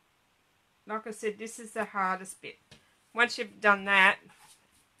 Like I said, this is the hardest bit. once you've done that,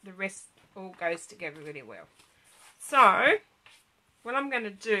 the rest all goes together really well. So what I'm going to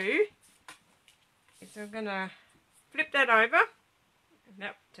do is I'm going to flip that over, and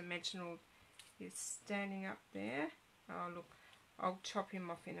that dimensional is standing up there. Oh look, I'll chop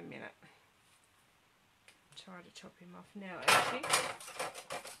him off in a minute. Try to chop him off now actually.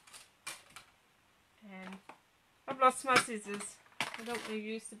 And I've lost my scissors. I don't really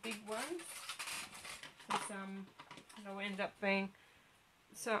use the big ones, because they'll end up being.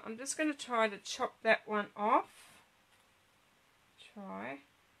 So I'm just going to try to chop that one off.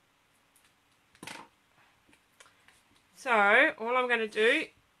 So all I'm going to do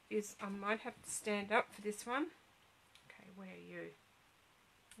is, I might have to stand up for this one. Okay, where are you?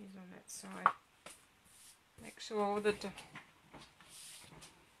 He's on that side. Make sure all the...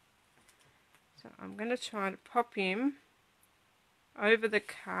 So I'm going to try to pop him over the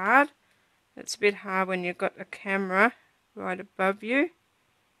card. It's a bit hard when you've got a camera right above you.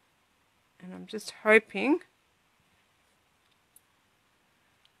 And I'm just hoping...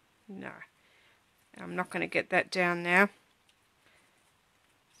 No, I'm not going to get that down now.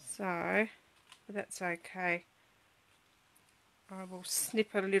 So, but that's okay. I will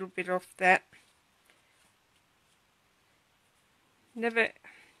snip a little bit off that. Never...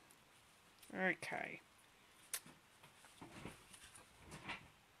 Okay.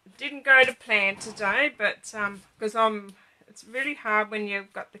 Didn't go to plan today, but because it's really hard when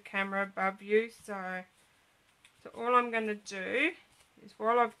you've got the camera above you. So all I'm going to do is,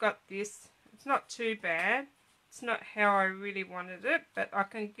 while I've got this, it's not too bad. It's not how I really wanted it, but I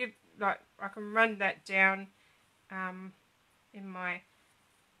can give, like, I can run that down in my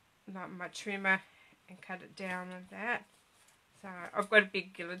trimmer and cut it down like that. So I've got a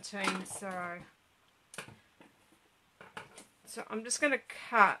big guillotine, so I'm just going to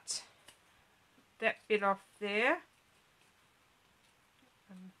cut that bit off there.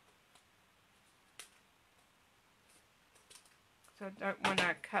 So I don't want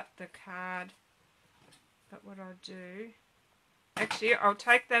to cut the card, but what I'll do, actually I'll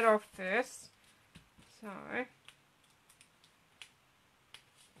take that off first. So,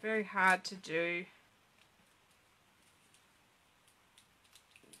 very hard to do.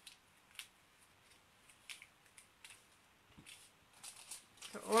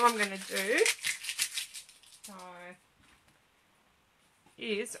 So all I'm going to do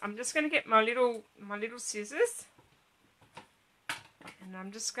is, I'm just going to get my little scissors, and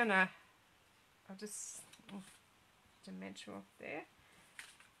I'm just going to, dimension off there.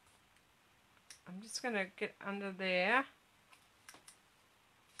 I'm just going to get under there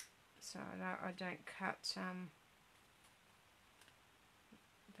so that I don't cut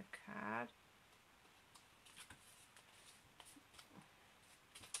the card.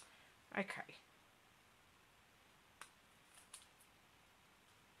 Okay.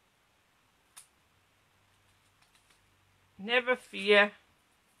 Never fear.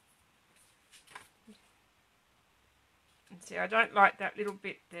 And see, I don't like that little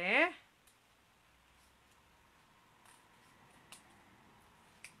bit there.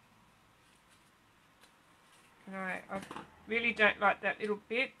 And I really don't like that little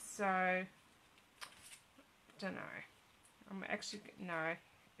bit, so I don't know. I'm actually, no,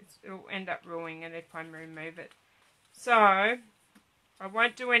 it'll end up ruining it if I remove it. So I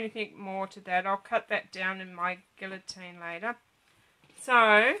won't do anything more to that. I'll cut that down in my guillotine later. So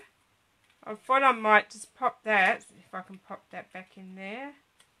I thought I might just pop that, if I can pop that back in there.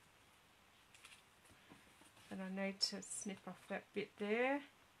 But I need to snip off that bit there.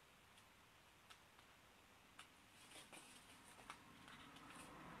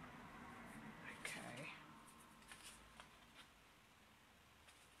 Okay.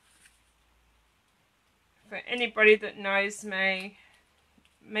 For anybody that knows me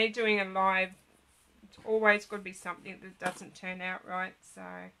doing a live, it's always got to be something that doesn't turn out right. So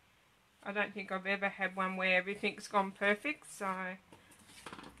I don't think I've ever had one where everything's gone perfect. So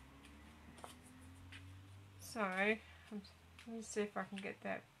let me see if I can get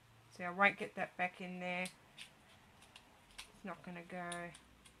that. See, I won't get that back in there. It's not going to go,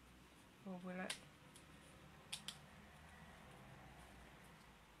 or will it?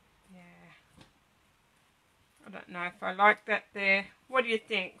 Yeah. I don't know if I like that there. What do you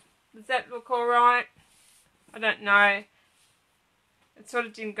think? Does that look alright? I don't know. It sort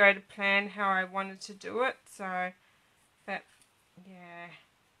of didn't go to plan how I wanted to do it. So, but yeah.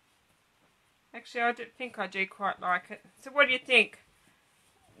 Actually, I think I do quite like it. So what do you think?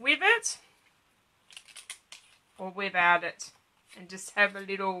 With it or without it? And just have a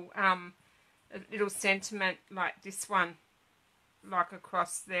little sentiment like this one, like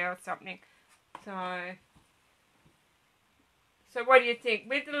across there or something. So So what do you think?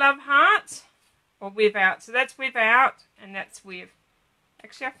 With the love heart or without? So that's without and that's with.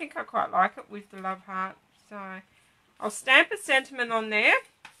 Actually, I think I quite like it with the love heart. So I'll stamp a sentiment on there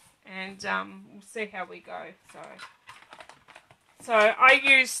and we'll see how we go. So I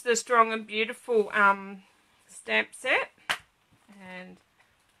use the Strong and Beautiful stamp set, and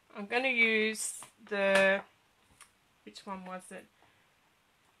I'm going to use the, which one was it?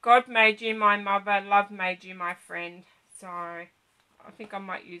 God made you my mother, love made you my friend. So I think I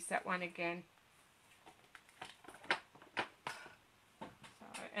might use that one again.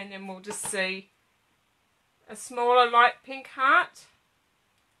 So, and then we'll just see a smaller light pink heart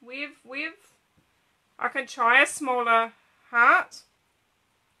with I can try a smaller heart.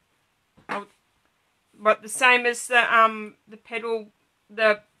 But the same as the petal,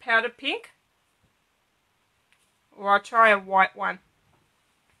 the powder pink. Or I'll try a white one.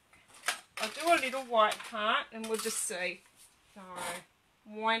 I'll do a little white heart and we'll just see. So,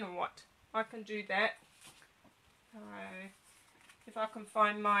 why not? I can do that. So, if I can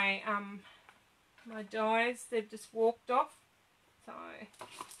find my my dies, they've just walked off. So,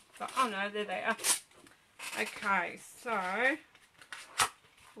 oh no, there they are. Okay, so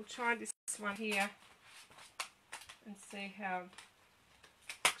we'll try this one here and see how.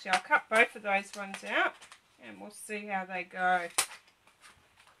 Actually, I'll cut both of those ones out and we'll see how they go.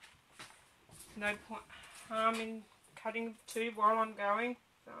 No point harm in cutting two while I'm going.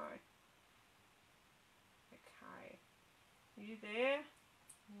 So, okay, you there,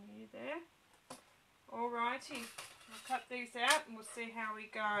 you there. Alrighty, I'll cut these out and we'll see how we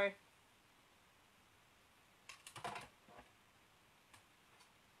go.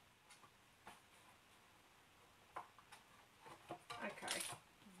 Okay,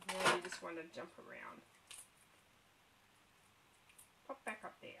 now you just want to jump around. Pop back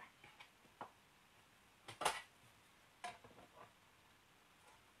up there.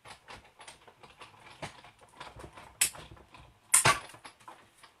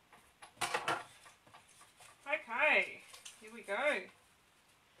 Okay, here we go.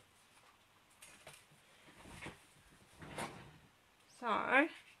 So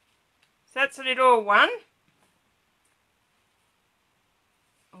that's a little one.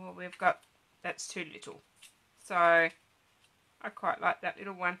 Oh, we've got, that's too little. So I quite like that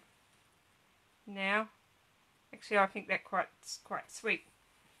little one. Now, actually I think that's quite sweet.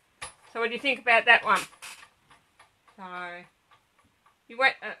 So what do you think about that one? So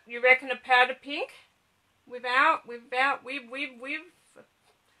you reckon a powder pink? With.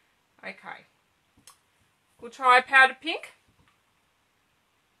 Okay. We'll try a powder pink.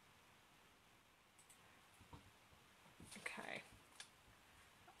 Okay.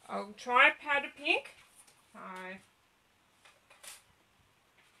 I'll try a powder pink. Okay,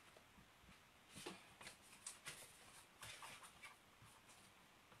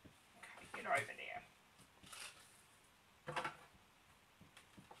 get over there.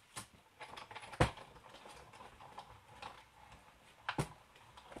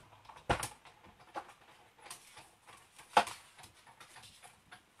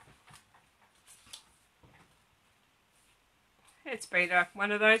 It's been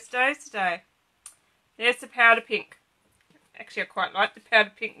one of those days today. There's the powder pink. Actually, I quite like the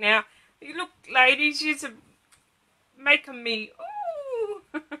powder pink now. You look, ladies, you're making me, ooh.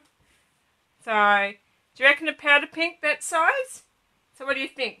 So, do you reckon a powder pink that size? So what do you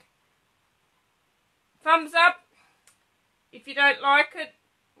think? Thumbs up if you don't like it,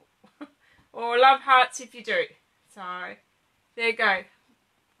 or love hearts if you do. So, there you go.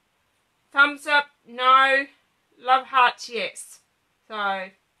 Thumbs up, no. Love hearts, yes. So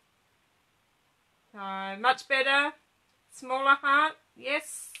much better. Smaller heart,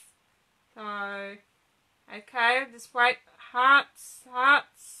 yes. So, okay, just wait. Hearts,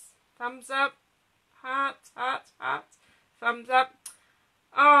 thumbs up, hearts, thumbs up.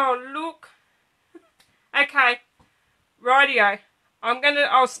 Oh, look. Okay, rightio.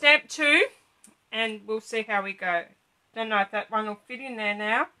 I'll stamp two, and we'll see how we go. Don't know if that one will fit in there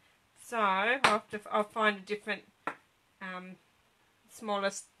now. So I'll find a different,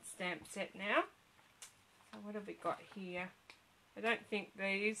 smaller stamp set now. So what have we got here? I don't think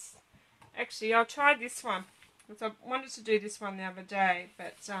these. Actually, I'll try this one because I wanted to do this one the other day,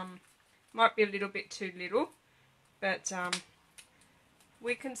 but might be a little bit too little. But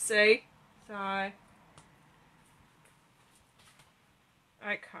we can see. So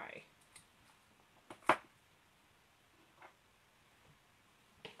okay.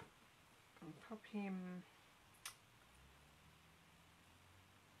 Pop him.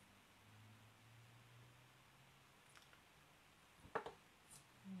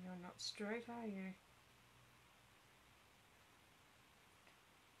 You're not straight, are you?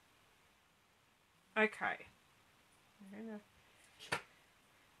 Okay. I'm gonna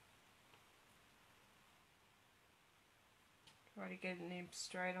try to get an nib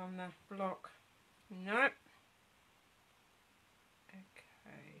straight on the block. Nope.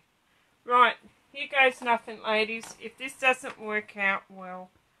 Okay. Right, here goes nothing, ladies. If this doesn't work out well,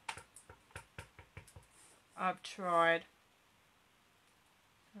 I've tried.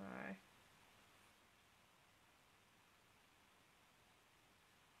 So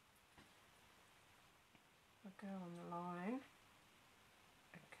I'll go on the line.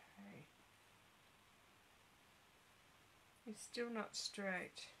 Okay. It's still not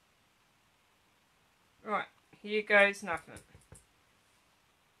straight. Right, here goes nothing.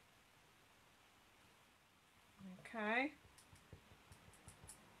 Okay.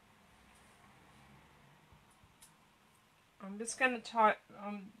 I'm just going to type,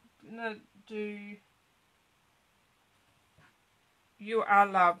 I'm going to do "You Are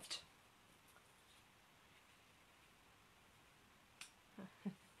Loved."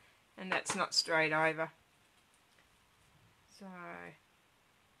 And that's not straight either. So,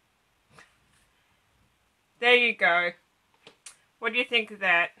 there you go. What do you think of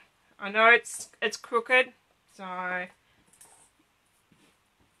that? I know it's crooked, so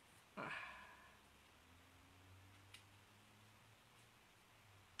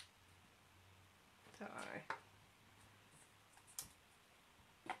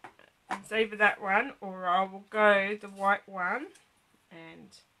it's either that one or I will go the white one,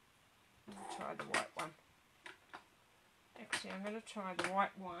 and I'll try the white one. Actually, I'm going to try the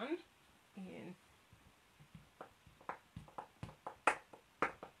white one in.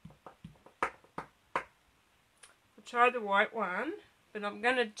 I'll try the white one, but I'm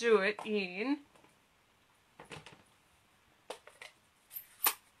going to do it in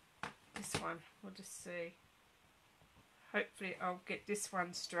this one. We'll just see. Hopefully I'll get this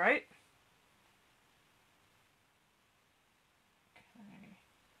one straight. Okay.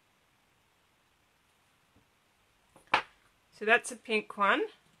 So that's a pink one,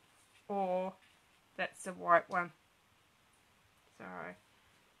 or that's the white one.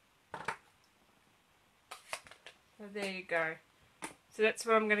 So there you go. So that's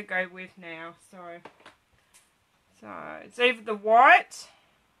what I'm going to go with now. So it's either the white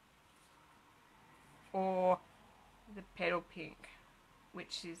or the petal pink,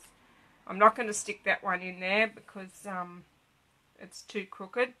 which is, I'm not going to stick that one in there because it's too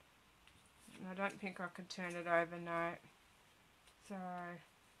crooked. And I don't think I can turn it over, no. So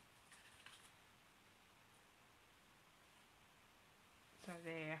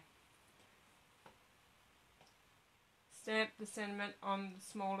there. Stamp the sentiment on the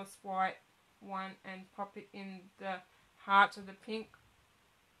smallest white one and pop it in the heart of the pink.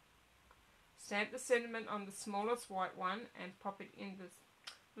 Stamp the sentiment on the smallest white one and pop it in the...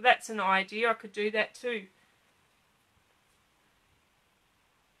 Well, that's an idea. I could do that too.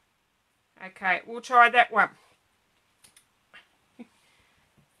 Okay, we'll try that one.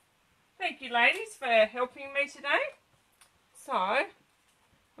 Thank you, ladies, for helping me today. So,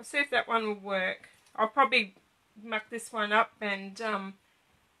 I'll see if that one will work. I'll probably muck this one up and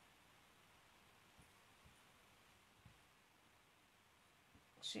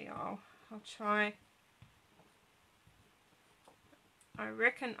actually I'll try. I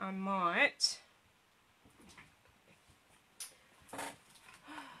reckon I might.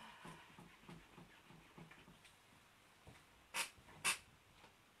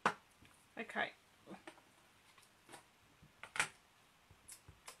 Okay.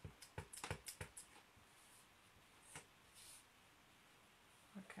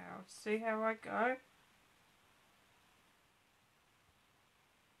 Okay, I'll see how I go.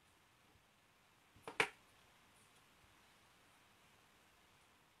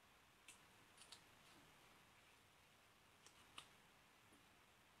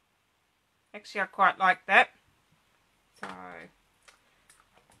 Actually, I quite like that.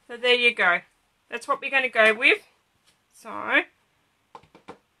 So there you go. That's what we're going to go with. So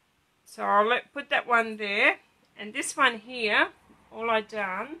I'll put that one there. And this one here, all I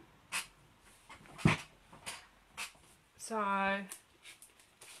done. So I'll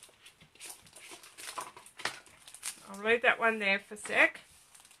leave that one there for a sec.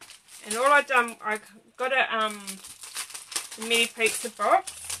 And all I done, I got a mini pizza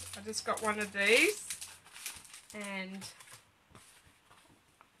box. I just got one of these, and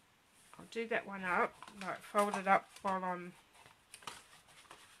I'll do that one up, like fold it up while I'm,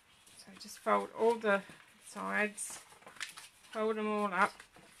 so just fold all the sides, fold them all up.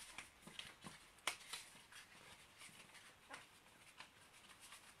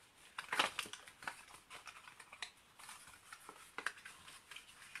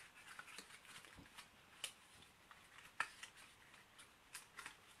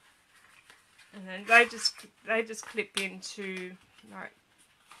 and then they just clip into, like,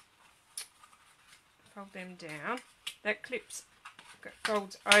 fold them down. That clips,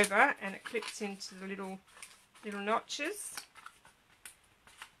 folds over, and it clips into the little notches.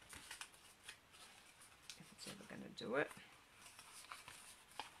 If it's ever going to do it.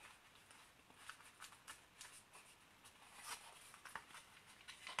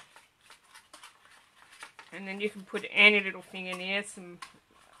 And then you can put any little thing in here, some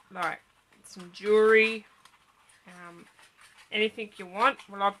jewelry, anything you want.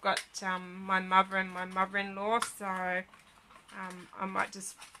 Well, I've got my mother and my mother-in-law, so I might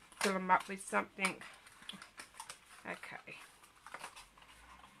just fill them up with something. Okay.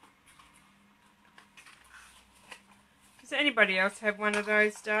 Does anybody else have one of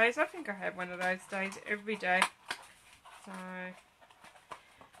those days? I think I have one of those days every day. So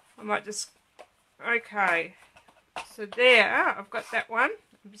I might just... Okay. So there, I've got that one.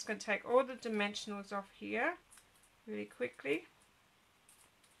 I'm just going to take all the dimensionals off here really quickly.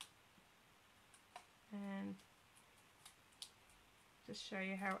 And just show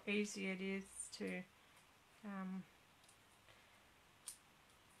you how easy it is to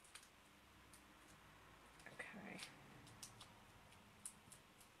okay.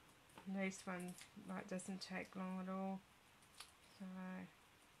 And this one doesn't take long at all. So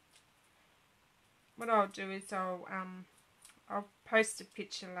what I'll do is I'll post a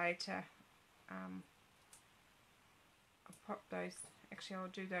picture later. I'll pop those. Actually, I'll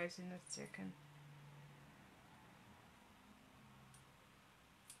do those in a second.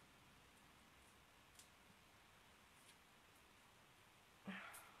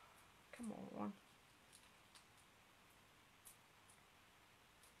 Come on.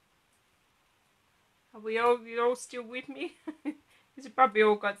 Are you all still with me? Because you probably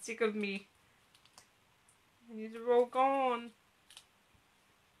all got sick of me. And you're all gone.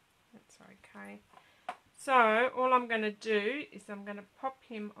 That's okay. So, all I'm going to do is I'm going to pop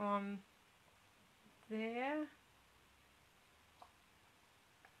him on there.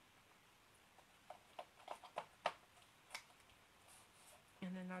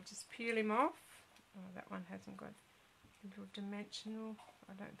 And then I'll just peel him off. Oh, that one hasn't got a little dimensional.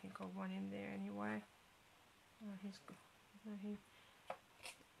 I don't think I'll want him there anyway. Oh, he's got... No,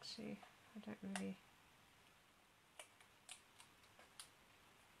 actually, I don't really...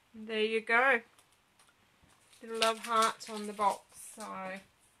 And there you go. Little love hearts on the box. So,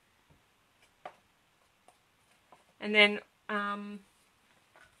 and then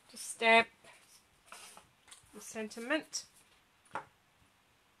just stamp the sentiment. I'll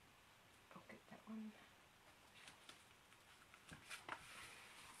get that one.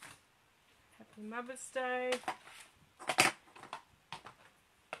 Happy Mother's Day.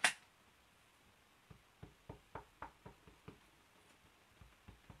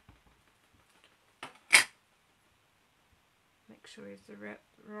 Make sure it's the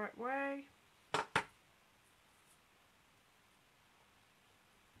right way.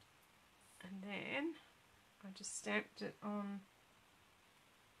 And then I just stamped it on.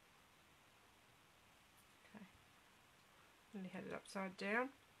 Okay, really had it upside down.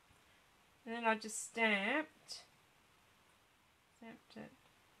 And then I just stamped it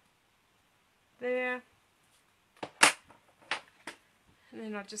there. And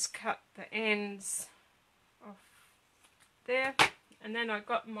then I just cut the ends off there. And then I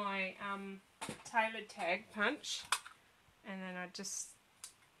got my tailor tag punch, and then I just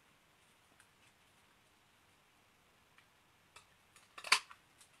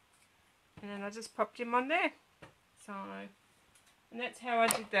popped him on there. So, and that's how I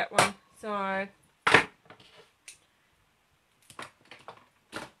did that one. So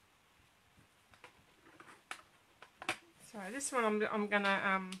this one I'm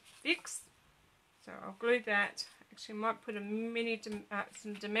gonna fix. So I'll glue that. Actually, I might put a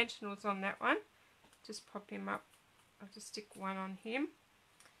some dimensionals on that one. Just pop him up. I'll just stick one on him,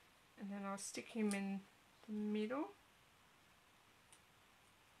 and then I'll stick him in the middle.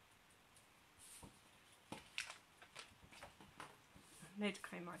 I need to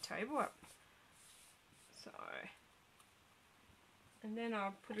clean my table up. So, and then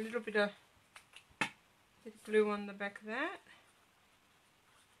I'll put a little bit of glue on the back of that.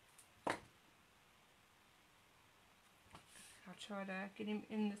 I'll try to get him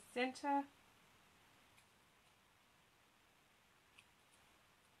in the centre.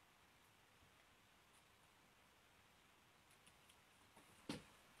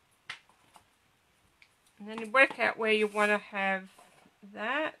 And then you work out where you want to have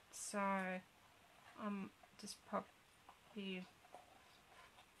that. So just pop here.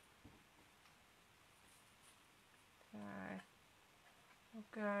 So I'll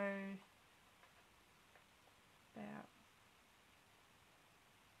go about,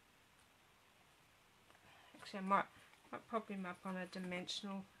 actually I might pop him up on a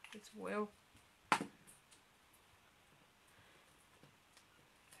dimensional as well.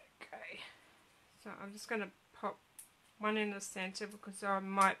 Okay, so I'm just going to pop one in the center because I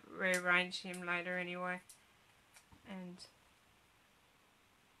might rearrange him later anyway, and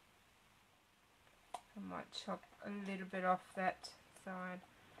I might chop a little bit off that side.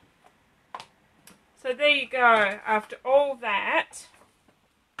 So there you go. After all that,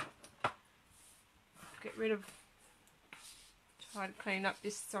 I'll get rid of, try to clean up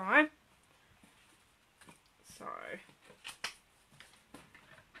this side. So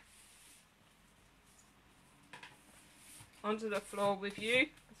onto the floor with you,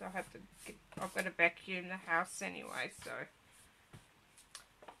 because I have to get, I've got to vacuum the house anyway.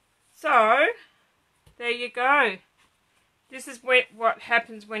 So there you go. This is what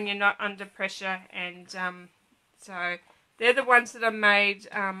happens when you're not under pressure, and so they're the ones that I made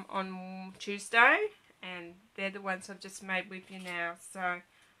on Tuesday, and they're the ones I've just made with you now. So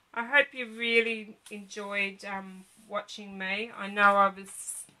I hope you really enjoyed watching me. I know I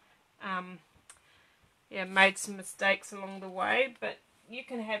was made some mistakes along the way, but you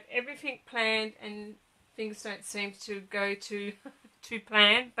can have everything planned and things don't seem to go to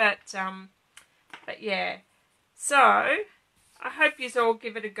plan, but yeah. So I hope you all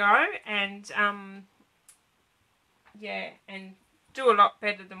give it a go, and yeah, and do a lot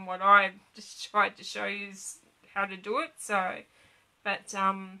better than what I just tried to show you how to do it. So, but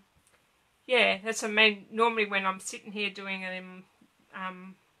yeah, that's what I mean. Normally when I'm sitting here doing it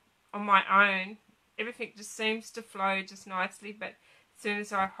on my own, everything just seems to flow just nicely, but as soon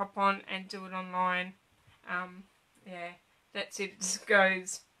as I hop on and do it online, yeah, that's it. It just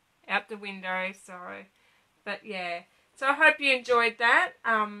goes out the window. So, but yeah, so I hope you enjoyed that.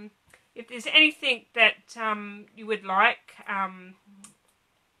 If there's anything that you would like, and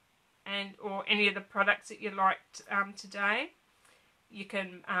or any of the products that you liked today, you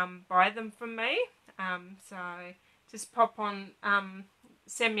can buy them from me. So just pop on,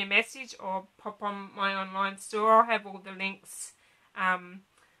 send me a message or pop on my online store. I'll have all the links on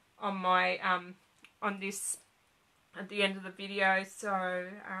my on this at the end of the video, so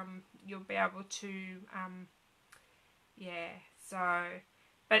you'll be able to yeah. So,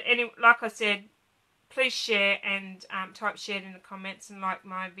 but anyway, like I said, please share and type shared in the comments and like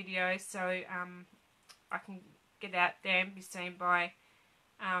my video, so I can get out there and be seen by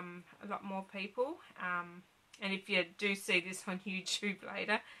a lot more people. And if you do see this on YouTube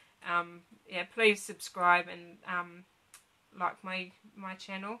later, yeah, please subscribe and like my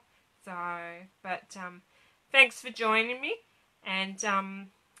channel. So, but thanks for joining me, and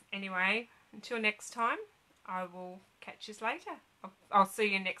anyway, until next time, I will catch you later. I'll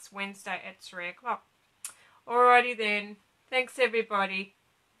see you next Wednesday at 3 o'clock. Alrighty then. Thanks everybody.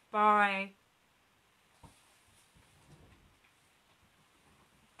 Bye.